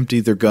him. They empty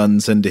their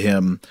guns into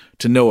him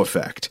to no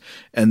effect.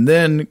 And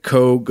then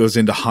Ko goes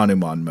into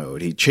Hanuman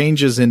mode. He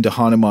changes into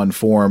Hanuman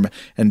form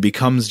and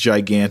becomes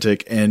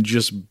gigantic and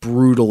just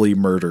brutally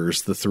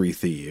murders the three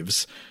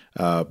thieves.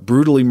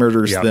 Brutally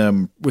murders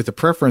them with a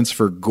preference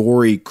for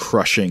gory,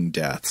 crushing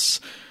deaths.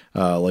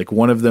 Like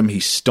one of them he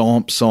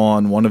stomps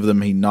on, one of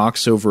them he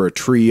knocks over a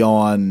tree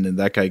on, and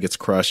that guy gets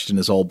crushed and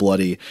is all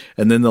bloody.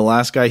 And then the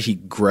last guy he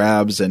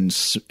grabs and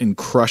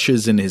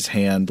crushes in his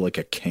hand like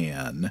a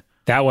can.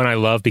 That one I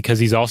love because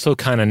he's also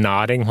kind of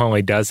nodding while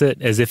he does it,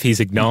 as if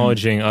he's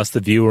acknowledging us, the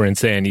viewer, and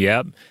saying,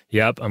 yep,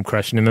 I'm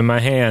crushing him in my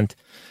hand.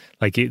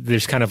 Like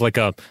there's kind of like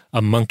a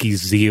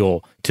monkey's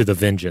zeal to the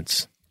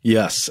vengeance.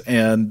 Yes,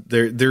 and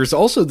there's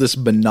also this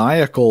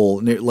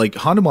maniacal, like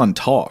Hanuman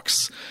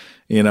talks.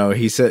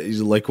 He said,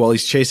 like while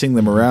he's chasing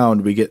them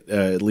around, we get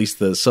at least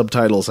the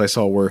subtitles I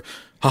saw were,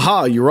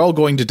 haha, you're all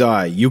going to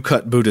die. You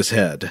cut Buddha's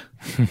head.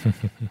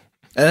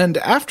 And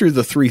after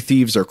the three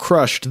thieves are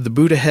crushed, the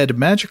Buddha head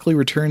magically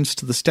returns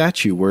to the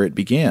statue where it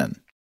began.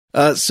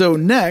 So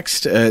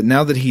next,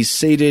 now that he's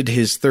sated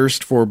his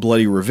thirst for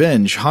bloody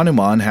revenge,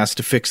 Hanuman has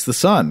to fix the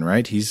sun,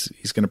 right? He's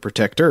going to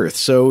protect Earth.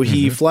 So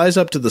he flies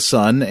up to the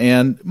sun,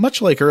 and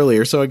much like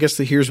earlier, so I guess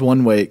here's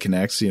one way it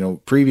connects.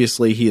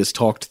 Previously he has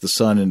talked the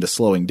sun into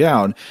slowing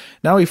down.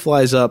 Now he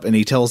flies up and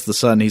he tells the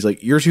sun, he's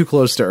like, you're too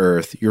close to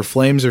Earth. Your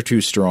flames are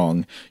too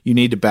strong. You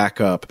need to back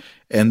up.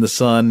 And the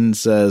sun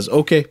says,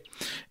 okay.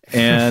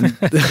 And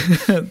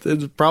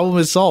the problem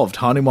is solved.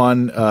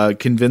 Hanuman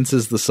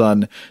convinces the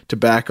sun to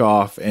back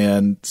off,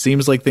 and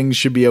seems like things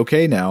should be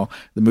okay now.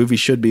 The movie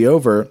should be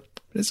over.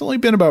 It's only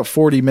been about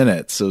 40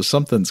 minutes, so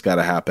something's got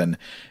to happen.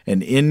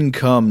 And in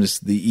comes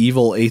the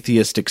evil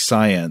atheistic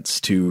science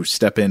to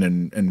step in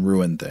and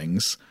ruin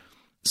things.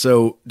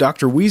 So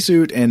Dr.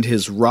 Weezoot and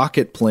his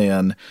rocket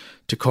plan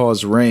to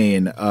cause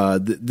rain,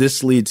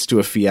 this leads to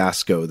a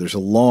fiasco. There's a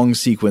long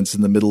sequence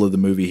in the middle of the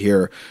movie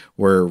here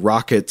where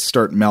rockets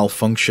start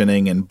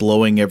malfunctioning and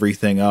blowing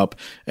everything up,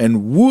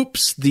 and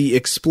whoops, the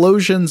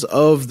explosions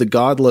of the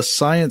godless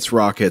science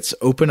rockets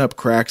open up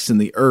cracks in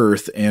the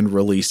earth and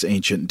release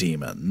ancient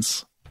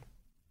demons.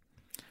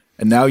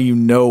 And now you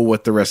know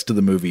what the rest of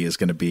the movie is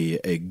going to be: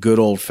 a good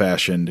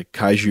old-fashioned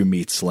kaiju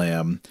meat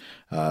slam.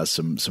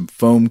 Some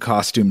foam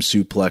costume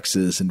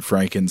suplexes and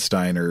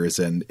Frankensteiners,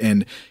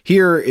 and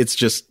here it's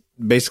just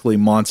basically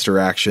monster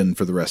action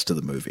for the rest of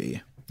the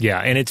movie. Yeah,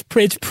 and it's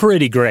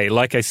pretty great.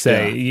 Like I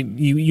say,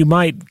 you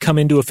might come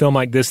into a film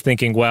like this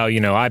thinking, well,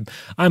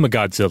 I'm a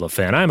Godzilla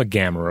fan, I'm a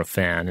Gamera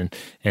fan,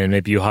 and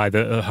maybe you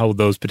hold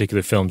those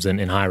particular films in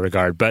high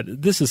regard. But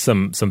this is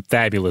some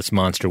fabulous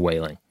monster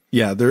whaling.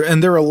 Yeah,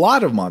 there are a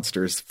lot of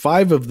monsters.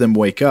 5 of them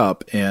wake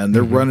up, and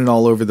they're running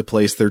all over the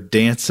place. They're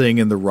dancing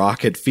in the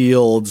rocket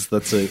fields.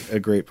 That's a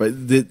great... But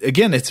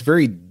again, it's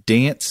very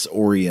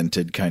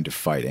dance-oriented kind of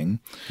fighting.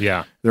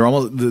 Yeah. There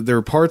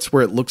are parts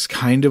where it looks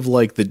kind of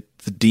like the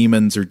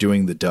demons are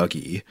doing the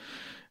Dougie.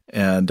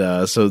 And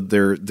so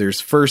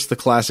there's first the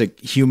classic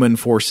human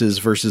forces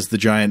versus the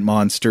giant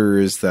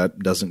monsters. That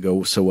doesn't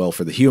go so well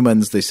for the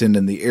humans. They send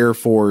in the Air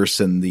Force,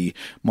 and the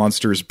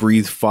monsters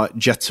breathe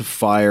jets of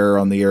fire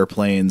on the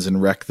airplanes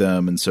and wreck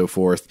them and so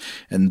forth.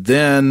 And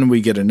then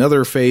we get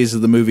another phase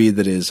of the movie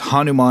that is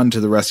Hanuman to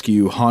the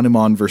rescue,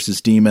 Hanuman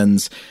versus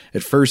demons.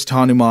 At first,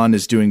 Hanuman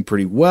is doing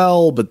pretty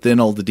well, but then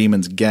all the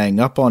demons gang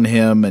up on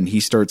him, and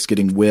he starts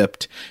getting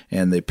whipped,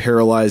 and they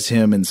paralyze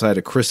him inside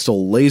a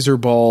crystal laser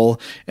ball.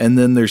 And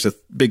then there's a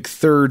big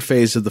third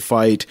phase of the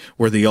fight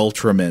where the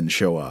Ultramen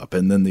show up,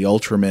 and then the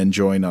Ultramen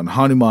join on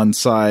Hanuman's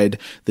side.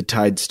 The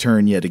tides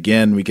turn yet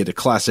again. We get a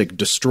classic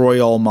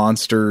destroy all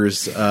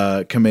monsters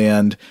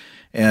command.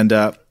 And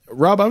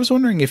Rob, I was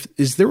wondering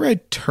is there a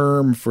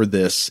term for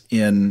this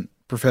in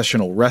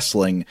professional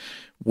wrestling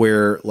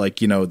where,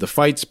 like, you know, the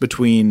fights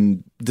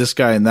between this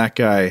guy and that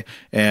guy,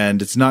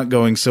 and it's not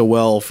going so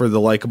well for the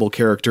likable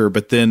character,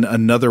 but then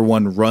another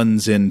one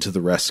runs into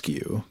the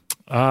rescue?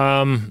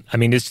 I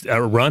mean, it's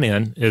a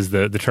run-in is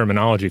the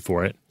terminology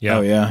for it. Yeah.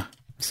 Oh, yeah.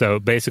 So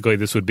basically,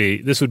 this would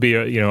be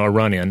a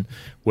run-in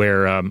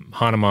where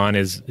Hanuman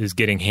is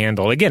getting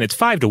handled. Again, it's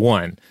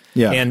 5-1.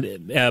 Yeah.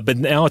 And but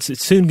now it's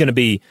soon going to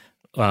be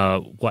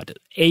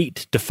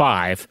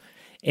 8-5.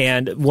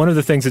 And one of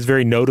the things that's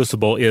very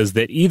noticeable is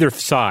that either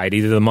side,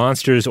 either the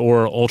monsters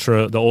or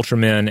the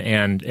Ultramen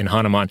and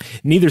Hanuman,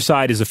 neither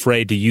side is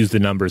afraid to use the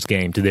numbers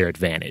game to their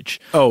advantage.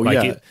 Oh,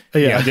 like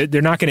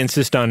they're not going to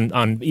insist on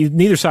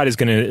neither side is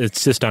going to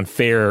insist on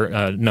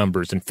fair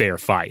numbers and fair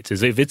fights.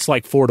 As if it's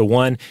like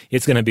 4-1,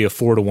 it's going to be a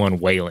 4-1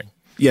 wailing.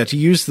 Yeah, to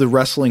use the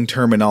wrestling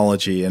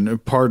terminology,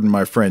 and pardon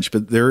my French,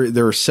 but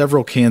there are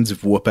several cans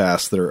of whoop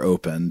ass that are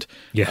opened.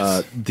 Yes.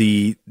 So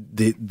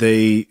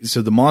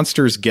the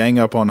monsters gang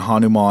up on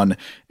Hanuman,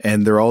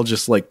 and they're all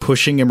just like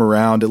pushing him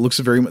around. It looks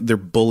they're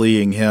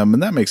bullying him,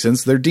 and that makes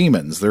sense. They're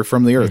demons. They're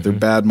from the earth. They're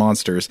bad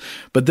monsters.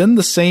 But then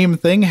the same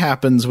thing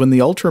happens when the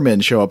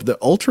Ultramen show up. The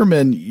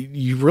Ultramen,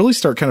 you really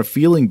start kind of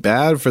feeling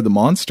bad for the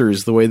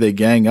monsters, the way they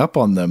gang up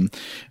on them.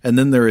 And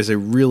then there is a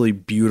really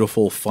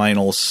beautiful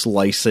final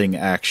slicing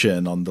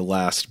action on the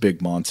last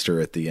big monster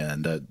at the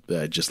end.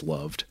 I just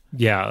loved.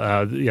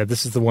 Yeah,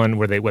 this is the one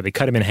where they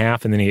cut him in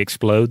half and then he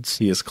explodes.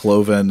 He is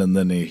cloven and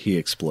then he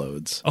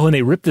explodes. Oh, and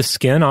they rip the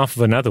skin off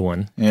of another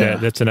one. Yeah.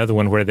 That's another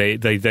one where they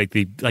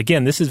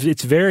again,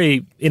 it's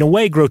very, in a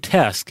way,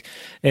 grotesque.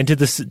 And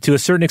to a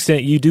certain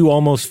extent, you do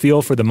almost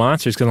feel for the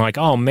monsters because like,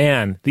 oh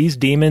man, these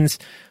demons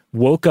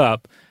woke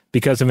up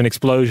because of an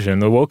explosion.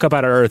 They woke up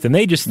out of Earth and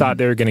they just thought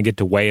they were going to get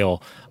to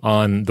wail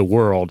on the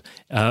world.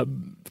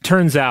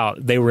 Turns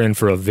out they were in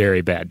for a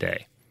very bad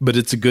day. But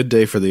it's a good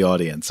day for the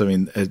audience. I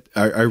mean,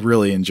 I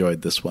really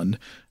enjoyed this one.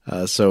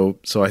 So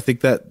I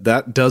think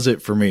that does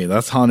it for me.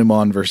 That's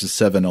Hanuman versus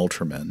 7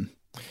 Ultramen.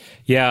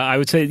 Yeah, I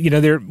would say,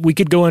 we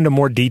could go into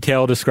more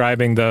detail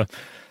describing the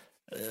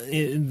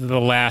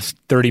last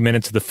 30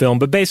 minutes of the film,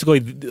 but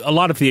basically a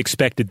lot of the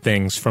expected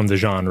things from the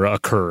genre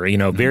occur.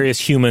 Various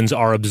humans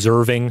are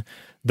observing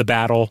the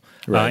battle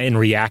and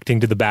reacting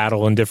to the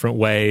battle in different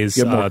ways.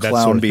 You have more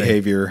clown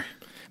behavior.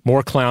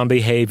 More clown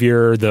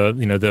behavior.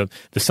 The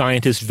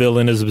scientist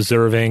villain is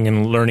observing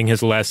and learning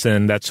his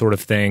lesson, that sort of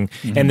thing.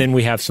 Mm-hmm. And then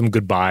we have some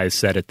goodbyes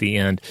said at the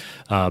end.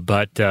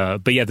 But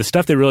yeah, the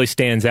stuff that really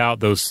stands out,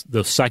 those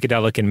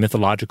psychedelic and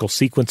mythological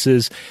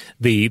sequences,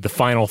 the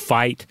final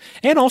fight,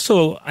 and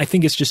also I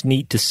think it's just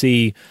neat to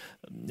see.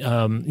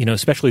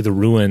 Especially the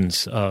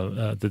ruins,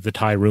 the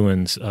Thai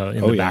ruins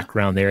in the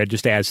background there. It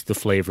just adds to the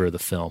flavor of the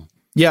film.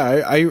 Yeah,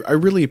 I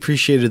really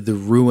appreciated the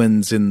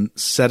ruins in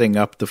setting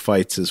up the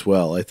fights as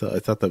well. I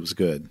thought that was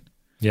good.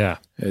 Yeah,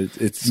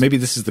 it's maybe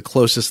this is the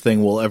closest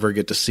thing we'll ever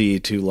get to see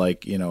to a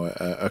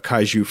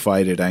kaiju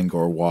fight at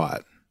Angkor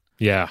Wat.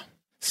 Yeah.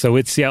 So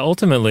it's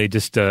ultimately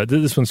just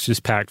this one's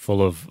just packed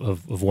full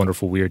of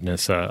wonderful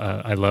weirdness.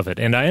 I love it,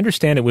 and I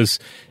understand it was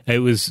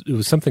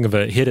something of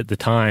a hit at the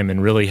time,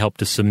 and really helped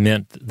to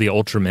cement the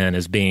Ultramen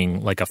as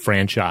being like a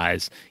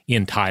franchise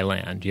in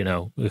Thailand.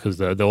 Because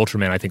the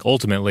Ultramen, I think,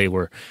 ultimately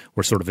were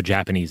sort of a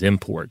Japanese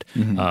import,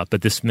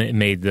 but this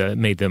made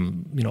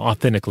them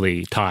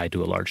authentically Thai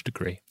to a large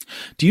degree.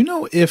 Do you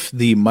know if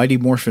the Mighty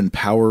Morphin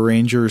Power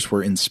Rangers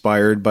were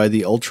inspired by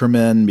the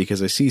Ultramen?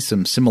 Because I see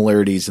some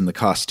similarities in the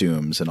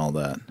costumes and all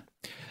that.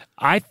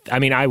 I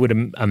mean, I would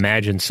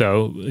imagine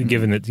so,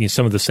 given that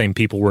some of the same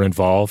people were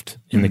involved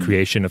in the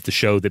creation of the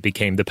show that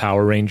became the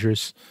Power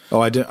Rangers. Oh,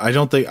 I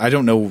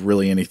don't know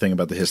really anything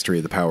about the history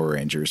of the Power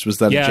Rangers. Was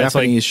that a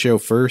Japanese show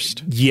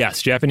first?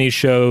 Yes, Japanese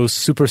show,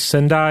 Super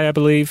Sentai, I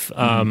believe.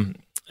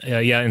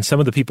 And some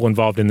of the people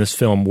involved in this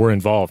film were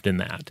involved in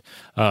that.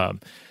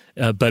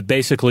 But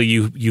basically,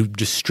 you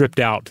just stripped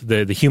out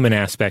the human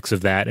aspects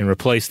of that and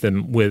replaced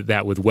them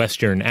with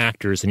Western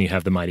actors, and you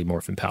have the Mighty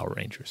Morphin Power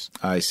Rangers.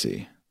 I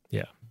see.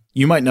 Yeah.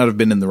 You might not have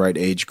been in the right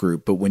age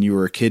group, but when you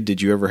were a kid,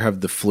 did you ever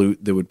have the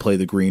flute that would play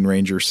the Green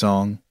Ranger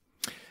song?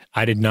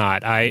 I did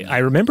not. I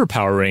remember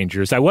Power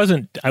Rangers. I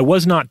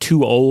was not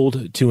too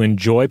old to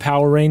enjoy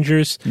Power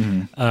Rangers.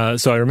 Mm-hmm.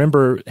 So I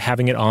remember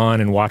having it on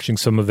and watching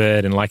some of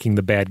it and liking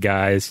the bad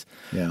guys.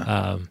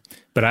 Yeah.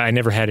 But I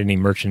never had any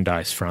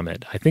merchandise from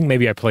it. I think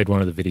maybe I played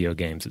one of the video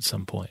games at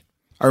some point.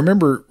 I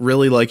remember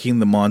really liking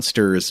the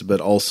monsters, but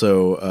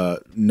also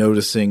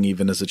noticing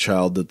even as a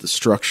child that the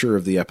structure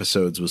of the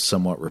episodes was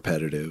somewhat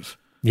repetitive.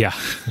 Yeah.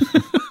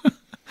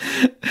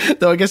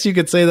 Though I guess you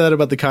could say that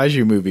about the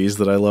kaiju movies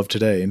that I love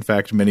today. In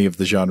fact, many of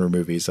the genre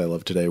movies I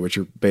love today, which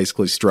are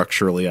basically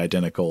structurally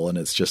identical, and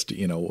it's just,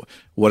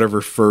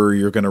 whatever fur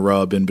you're going to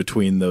rub in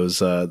between those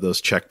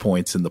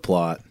checkpoints in the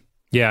plot.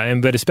 Yeah,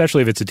 but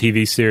especially if it's a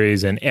TV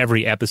series and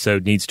every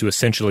episode needs to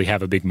essentially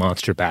have a big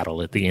monster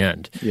battle at the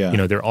end.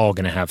 Yeah. They're all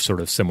going to have sort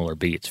of similar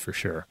beats for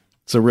sure.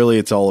 So really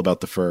it's all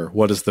about the fur.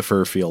 What does the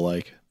fur feel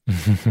like?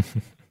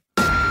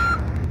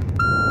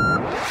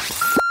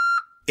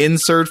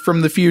 Insert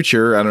from the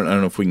future. I don't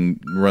know if we can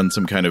run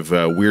some kind of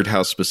Weird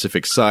House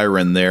specific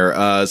siren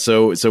there.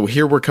 So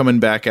here we're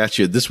coming back at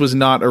you. This was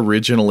not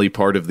originally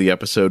part of the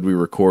episode we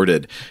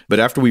recorded,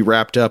 but after we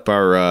wrapped up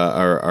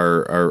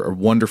our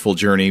wonderful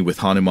journey with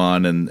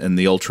Hanuman and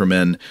the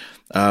Ultramen,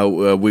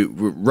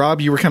 Rob,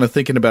 you were kind of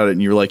thinking about it,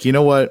 and you were like, you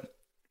know what?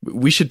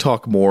 We should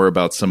talk more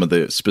about some of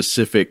the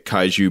specific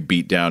kaiju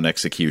beatdown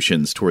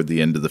executions toward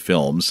the end of the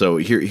film. So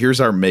here's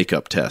our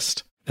makeup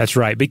test. That's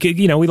right. Because,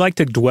 we like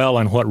to dwell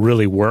on what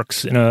really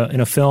works in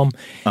a film.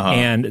 Uh-huh.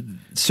 And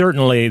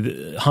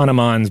certainly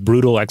Hanuman's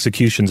brutal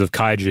executions of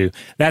kaiju,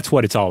 that's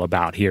what it's all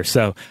about here.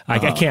 So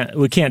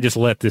we can't just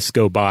let this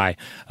go by.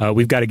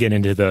 We've got to get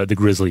into the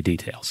grisly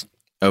details.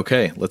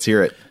 Okay, let's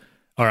hear it.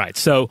 All right.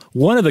 So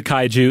one of the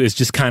kaiju is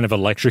just kind of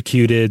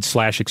electrocuted /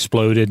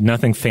 exploded,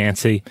 nothing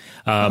fancy.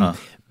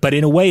 But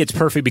in a way, it's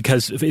perfect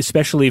because,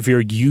 especially if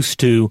you're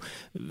used to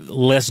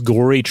less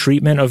gory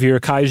treatment of your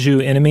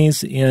kaiju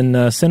enemies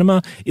in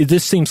cinema,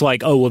 this seems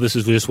like, this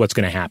is just what's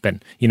going to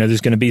happen. There's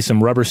going to be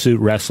some rubber suit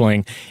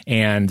wrestling,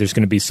 and there's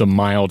going to be some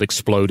mild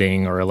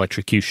exploding or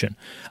electrocution.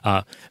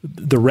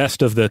 The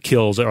rest of the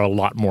kills are a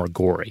lot more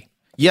gory.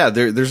 Yeah,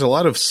 there's a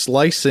lot of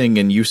slicing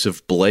and use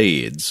of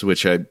blades,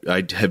 which I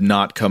have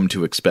not come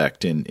to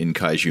expect in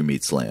kaiju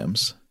meat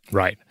slams.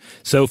 Right.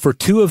 So for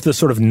two of the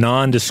sort of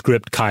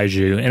nondescript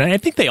kaiju, and I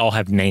think they all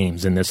have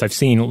names in this. I've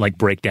seen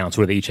breakdowns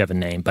where they each have a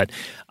name, but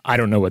I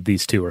don't know what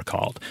these two are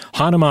called.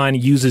 Hanuman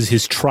uses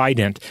his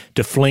trident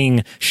to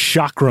fling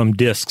chakram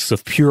discs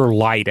of pure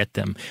light at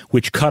them,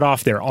 which cut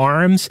off their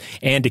arms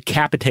and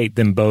decapitate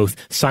them both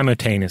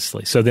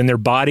simultaneously. So then their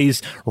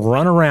bodies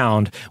run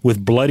around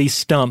with bloody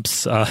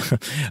stumps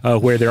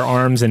where their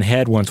arms and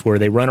head once were.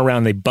 They run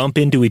around, they bump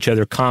into each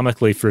other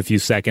comically for a few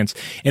seconds,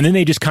 and then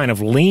they just kind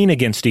of lean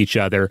against each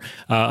other,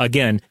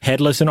 again,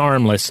 headless and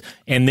armless,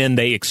 and then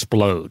they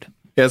explode.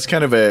 Yeah, it's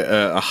kind of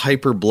a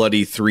hyper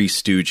bloody Three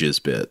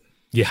Stooges bit.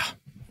 Yeah.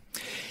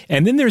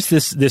 And then there's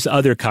this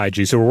other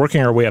kaiju. So we're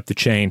working our way up the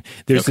chain.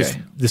 There's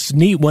this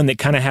neat one that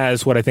kind of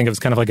has what I think of as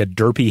kind of like a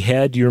derpy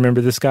head. Do you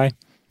remember this guy?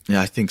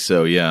 Yeah, I think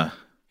so, yeah.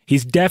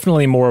 He's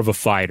definitely more of a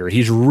fighter.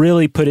 He's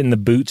really put in the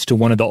boots to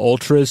one of the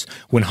Ultras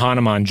when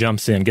Hanuman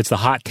jumps in, gets the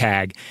hot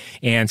tag.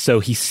 And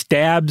so he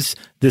stabs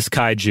this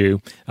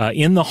kaiju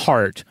in the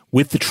heart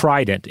with the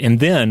trident. And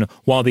then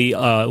while the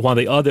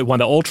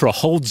Ultra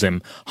holds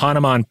him,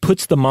 Hanuman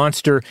puts the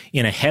monster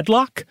in a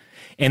headlock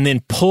and then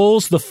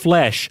pulls the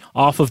flesh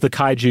off of the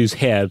kaiju's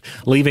head,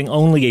 leaving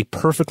only a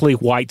perfectly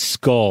white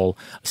skull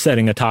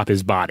sitting atop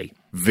his body.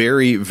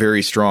 Very,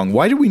 very strong.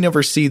 Why did we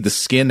never see the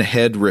skin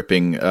head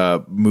ripping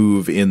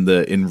move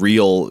in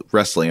real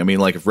wrestling? I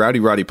mean, if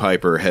Roddy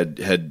Piper had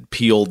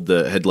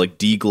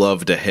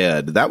degloved a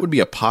head, that would be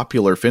a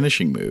popular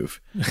finishing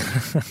move.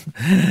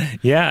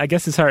 Yeah, I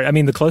guess it's hard. I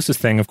mean, the closest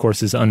thing, of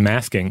course, is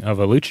unmasking of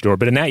a luchador.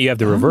 But in that, you have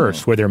the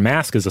reverse, where their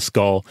mask is a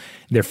skull,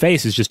 their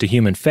face is just a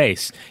human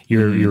face.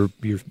 You're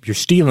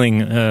stealing,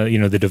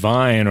 the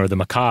divine or the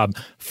macabre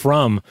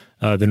from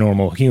the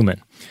normal human.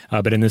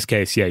 But in this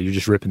case, you're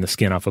just ripping the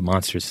skin off a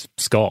monster's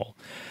skull.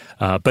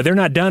 But they're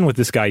not done with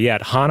this guy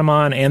yet.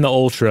 Hanuman and the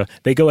Ultra,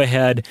 they go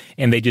ahead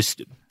and they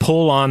just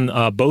pull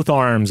on both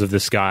arms of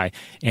this guy,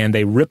 and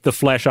they rip the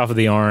flesh off of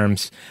the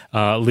arms,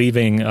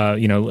 leaving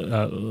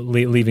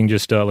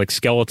just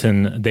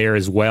skeleton there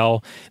as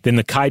well. Then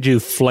the kaiju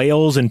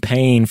flails in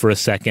pain for a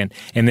second,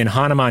 and then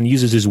Hanuman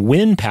uses his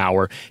wind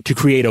power to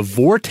create a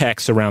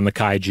vortex around the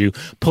kaiju,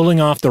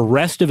 pulling off the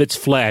rest of its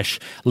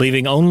flesh,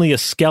 leaving only a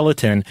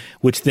skeleton,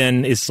 which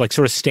then is sort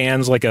of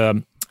stands like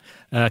a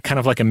kind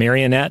of like a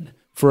marionette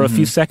for a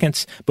few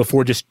seconds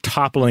before just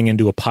toppling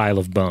into a pile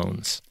of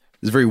bones.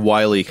 It's very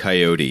Wile E.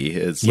 Coyote.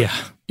 It's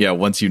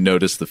once you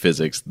notice the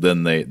physics,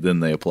 then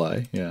they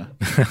apply. Yeah.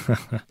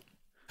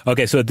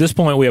 Okay, so at this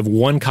point we have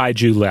one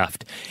kaiju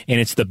left,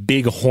 and it's the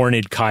big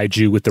horned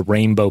kaiju with the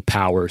rainbow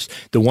powers.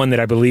 The one that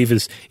I believe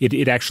is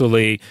it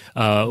actually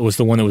was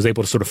the one that was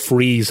able to sort of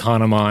freeze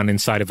Hanuman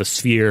inside of a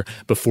sphere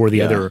before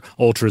the other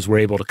Ultras were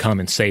able to come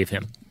and save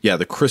him. Yeah,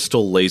 the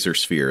crystal laser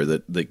sphere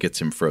that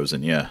gets him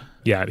frozen. Yeah.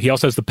 Yeah, he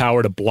also has the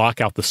power to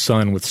block out the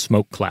sun with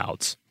smoke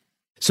clouds.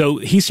 So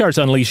he starts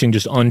unleashing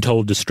just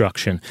untold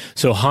destruction.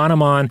 So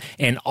Hanuman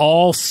and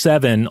all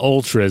 7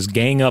 Ultras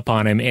gang up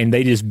on him, and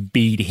they just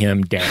beat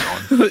him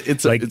down.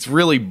 It's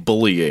really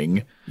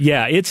bullying.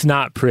 Yeah, it's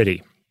not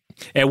pretty.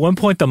 At one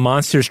point, the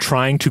monster's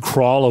trying to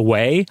crawl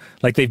away.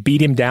 Like, they've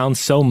beat him down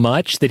so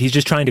much that he's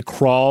just trying to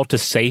crawl to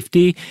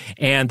safety,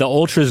 and the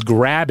Ultras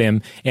grab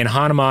him, and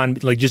Hanuman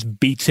just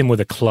beats him with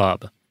a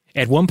club.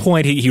 At one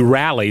point, he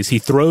rallies. He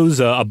throws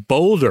a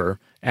boulder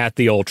at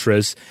the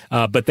Ultras,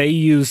 but they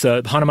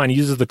Hanuman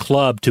uses the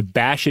club to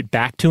bash it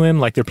back to him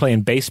like they're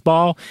playing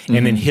baseball,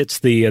 and then hits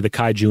the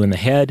kaiju in the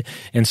head.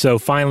 And so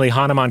finally,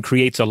 Hanuman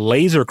creates a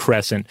laser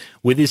crescent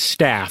with his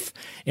staff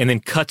and then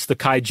cuts the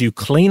kaiju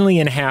cleanly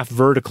in half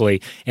vertically,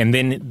 and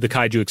then the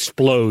kaiju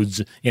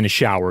explodes in a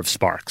shower of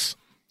sparks.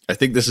 I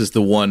think this is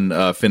the one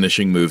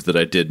finishing move that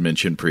I did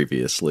mention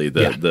previously,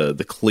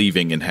 the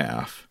cleaving in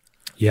half.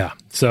 Yeah,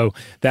 so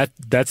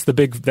that's the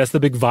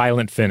big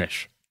violent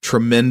finish.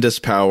 Tremendous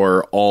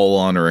power, all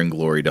honor and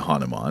glory to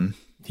Hanuman.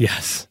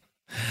 Yes.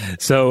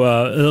 So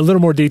a little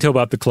more detail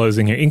about the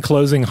closing here. In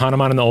closing,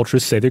 Hanuman and the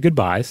Ultras say their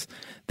goodbyes.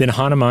 Then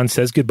Hanuman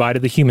says goodbye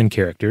to the human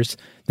characters.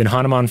 Then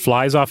Hanuman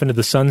flies off into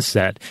the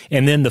sunset.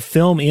 And then the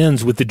film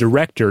ends with the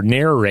director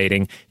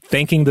narrating,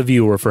 thanking the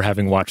viewer for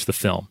having watched the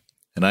film.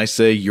 And I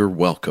say you're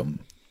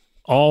welcome.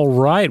 All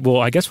right.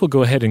 Well, I guess we'll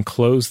go ahead and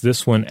close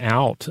this one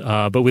out.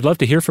 But we'd love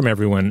to hear from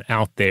everyone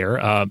out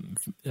there.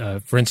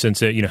 For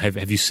instance,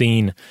 have you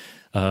seen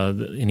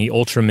any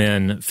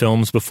Ultraman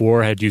films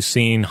before? Had you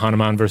seen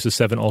Hanuman versus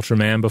 7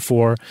 Ultraman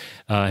before?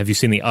 Have you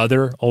seen the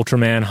other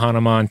Ultraman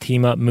Hanuman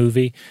team-up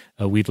movie?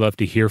 We'd love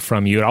to hear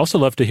from you. I'd also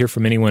love to hear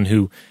from anyone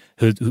who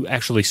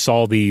actually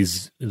saw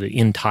these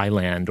in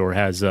Thailand or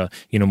has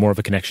more of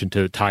a connection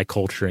to Thai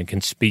culture and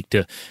can speak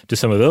to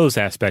some of those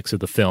aspects of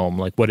the film.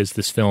 Like, what is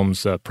this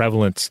film's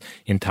prevalence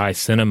in Thai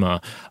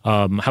cinema?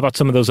 How about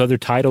some of those other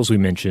titles we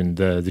mentioned,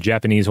 the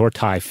Japanese or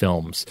Thai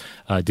films?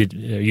 Are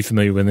you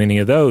familiar with any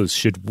of those?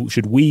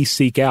 Should we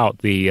seek out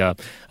the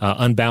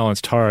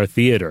unbalanced horror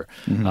theater?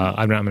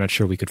 I'm not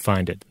sure we could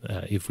find it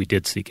if we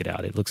did seek it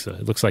out. It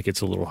looks like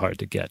it's a little hard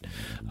to get.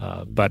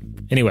 But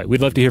anyway,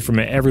 we'd love to hear from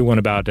everyone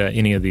about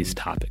any of these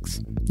topics.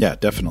 Yeah,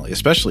 definitely.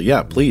 Especially,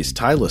 please,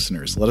 Thai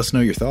listeners, let us know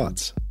your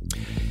thoughts.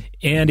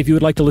 And if you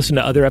would like to listen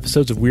to other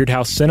episodes of Weird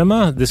House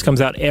Cinema, this comes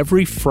out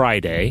every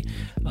Friday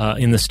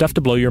in the Stuff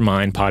to Blow Your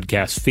Mind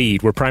podcast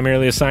feed. We're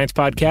primarily a science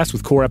podcast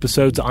with core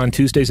episodes on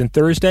Tuesdays and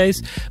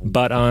Thursdays,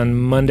 but on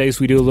Mondays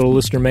we do a little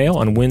listener mail,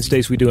 on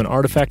Wednesdays we do an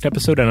artifact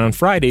episode, and on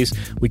Fridays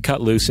we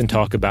cut loose and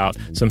talk about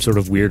some sort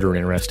of weird or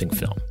interesting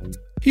film.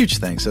 Huge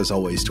thanks, as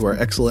always, to our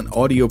excellent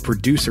audio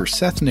producer,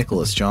 Seth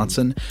Nicholas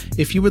Johnson.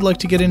 If you would like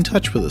to get in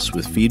touch with us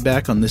with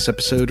feedback on this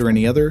episode or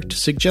any other, to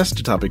suggest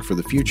a topic for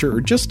the future, or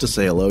just to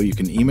say hello, you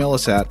can email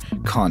us at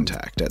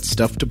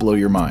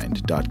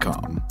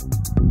contact@stufftoblowyourmind.com.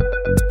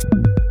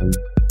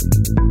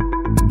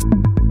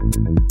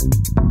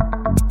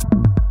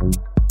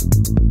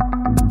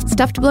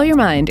 Stuff to Blow Your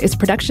Mind is a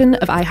production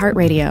of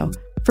iHeartRadio.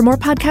 For more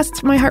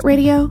podcasts from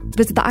iHeartRadio,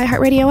 visit the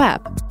iHeartRadio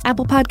app,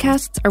 Apple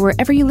Podcasts, or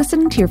wherever you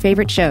listen to your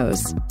favorite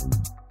shows.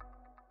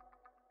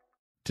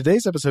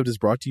 Today's episode is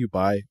brought to you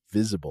by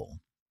Visible.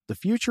 The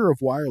future of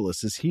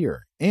wireless is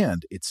here,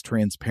 and it's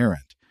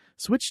transparent.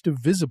 Switch to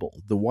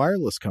Visible, the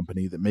wireless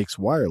company that makes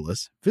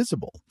wireless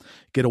visible.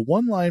 Get a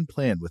one-line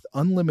plan with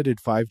unlimited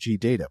 5G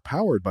data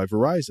powered by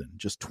Verizon,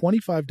 just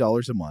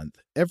 $25 a month,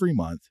 every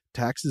month,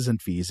 taxes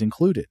and fees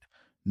included.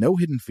 No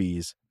hidden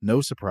fees,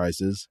 no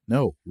surprises,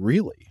 no,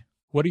 really.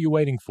 What are you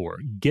waiting for?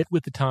 Get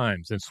with the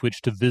times and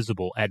switch to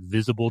Visible at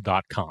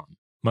Visible.com.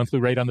 Monthly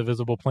rate on the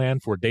Visible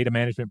plan. For data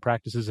management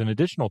practices and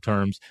additional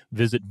terms,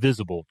 visit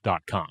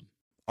Visible.com.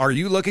 Are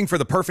you looking for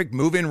the perfect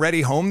move-in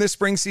ready home this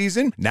spring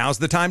season? Now's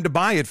the time to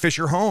buy at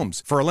Fisher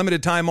Homes. For a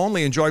limited time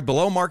only, enjoy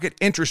below-market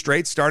interest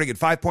rates starting at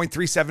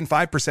 5.375%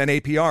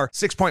 APR,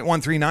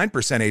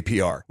 6.139%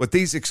 APR. With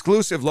these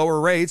exclusive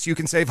lower rates, you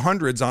can save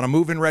hundreds on a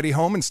move-in ready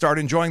home and start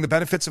enjoying the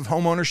benefits of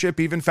homeownership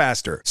even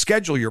faster.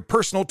 Schedule your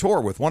personal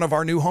tour with one of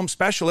our new home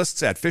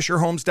specialists at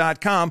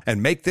FisherHomes.com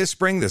and make this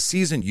spring the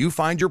season you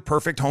find your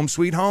perfect home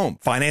sweet home.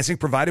 Financing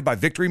provided by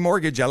Victory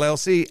Mortgage,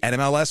 LLC,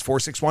 NMLS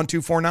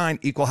 461249,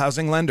 Equal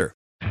Housing Lender.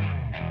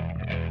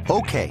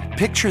 Okay,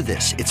 picture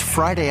this. It's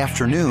Friday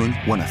afternoon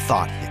when a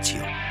thought hits you.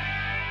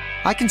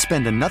 I can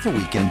spend another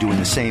weekend doing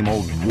the same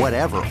old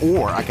whatever,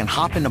 or I can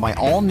hop into my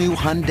all-new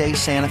Hyundai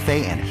Santa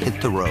Fe and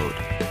hit the road.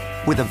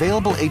 With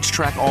available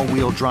H-Track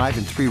all-wheel drive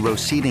and 3-row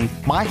seating,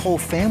 my whole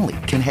family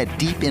can head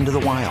deep into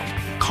the wild.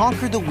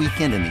 Conquer the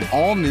weekend in the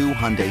all-new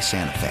Hyundai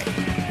Santa Fe.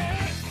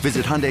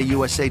 Visit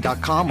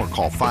HyundaiUSA.com or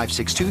call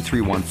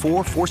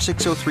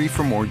 562-314-4603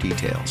 for more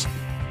details.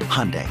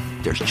 Hyundai,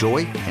 there's joy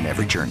in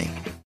every journey.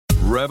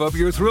 Rev up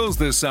your thrills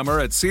this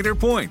summer at Cedar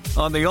Point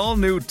on the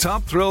all-new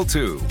Top Thrill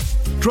 2.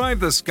 Drive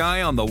the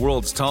sky on the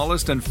world's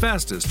tallest and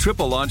fastest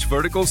triple-launch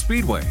vertical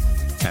speedway.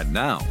 And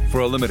now, for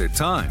a limited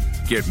time,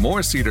 get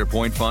more Cedar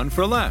Point fun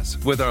for less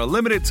with our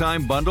limited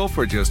time bundle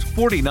for just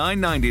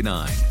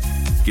 $49.99.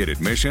 Get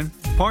admission,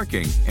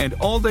 parking, and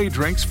all-day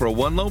drinks for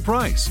one low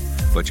price.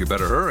 But you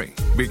better hurry,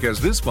 because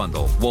this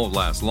bundle won't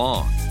last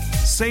long.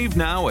 Save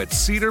now at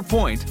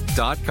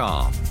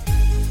cedarpoint.com.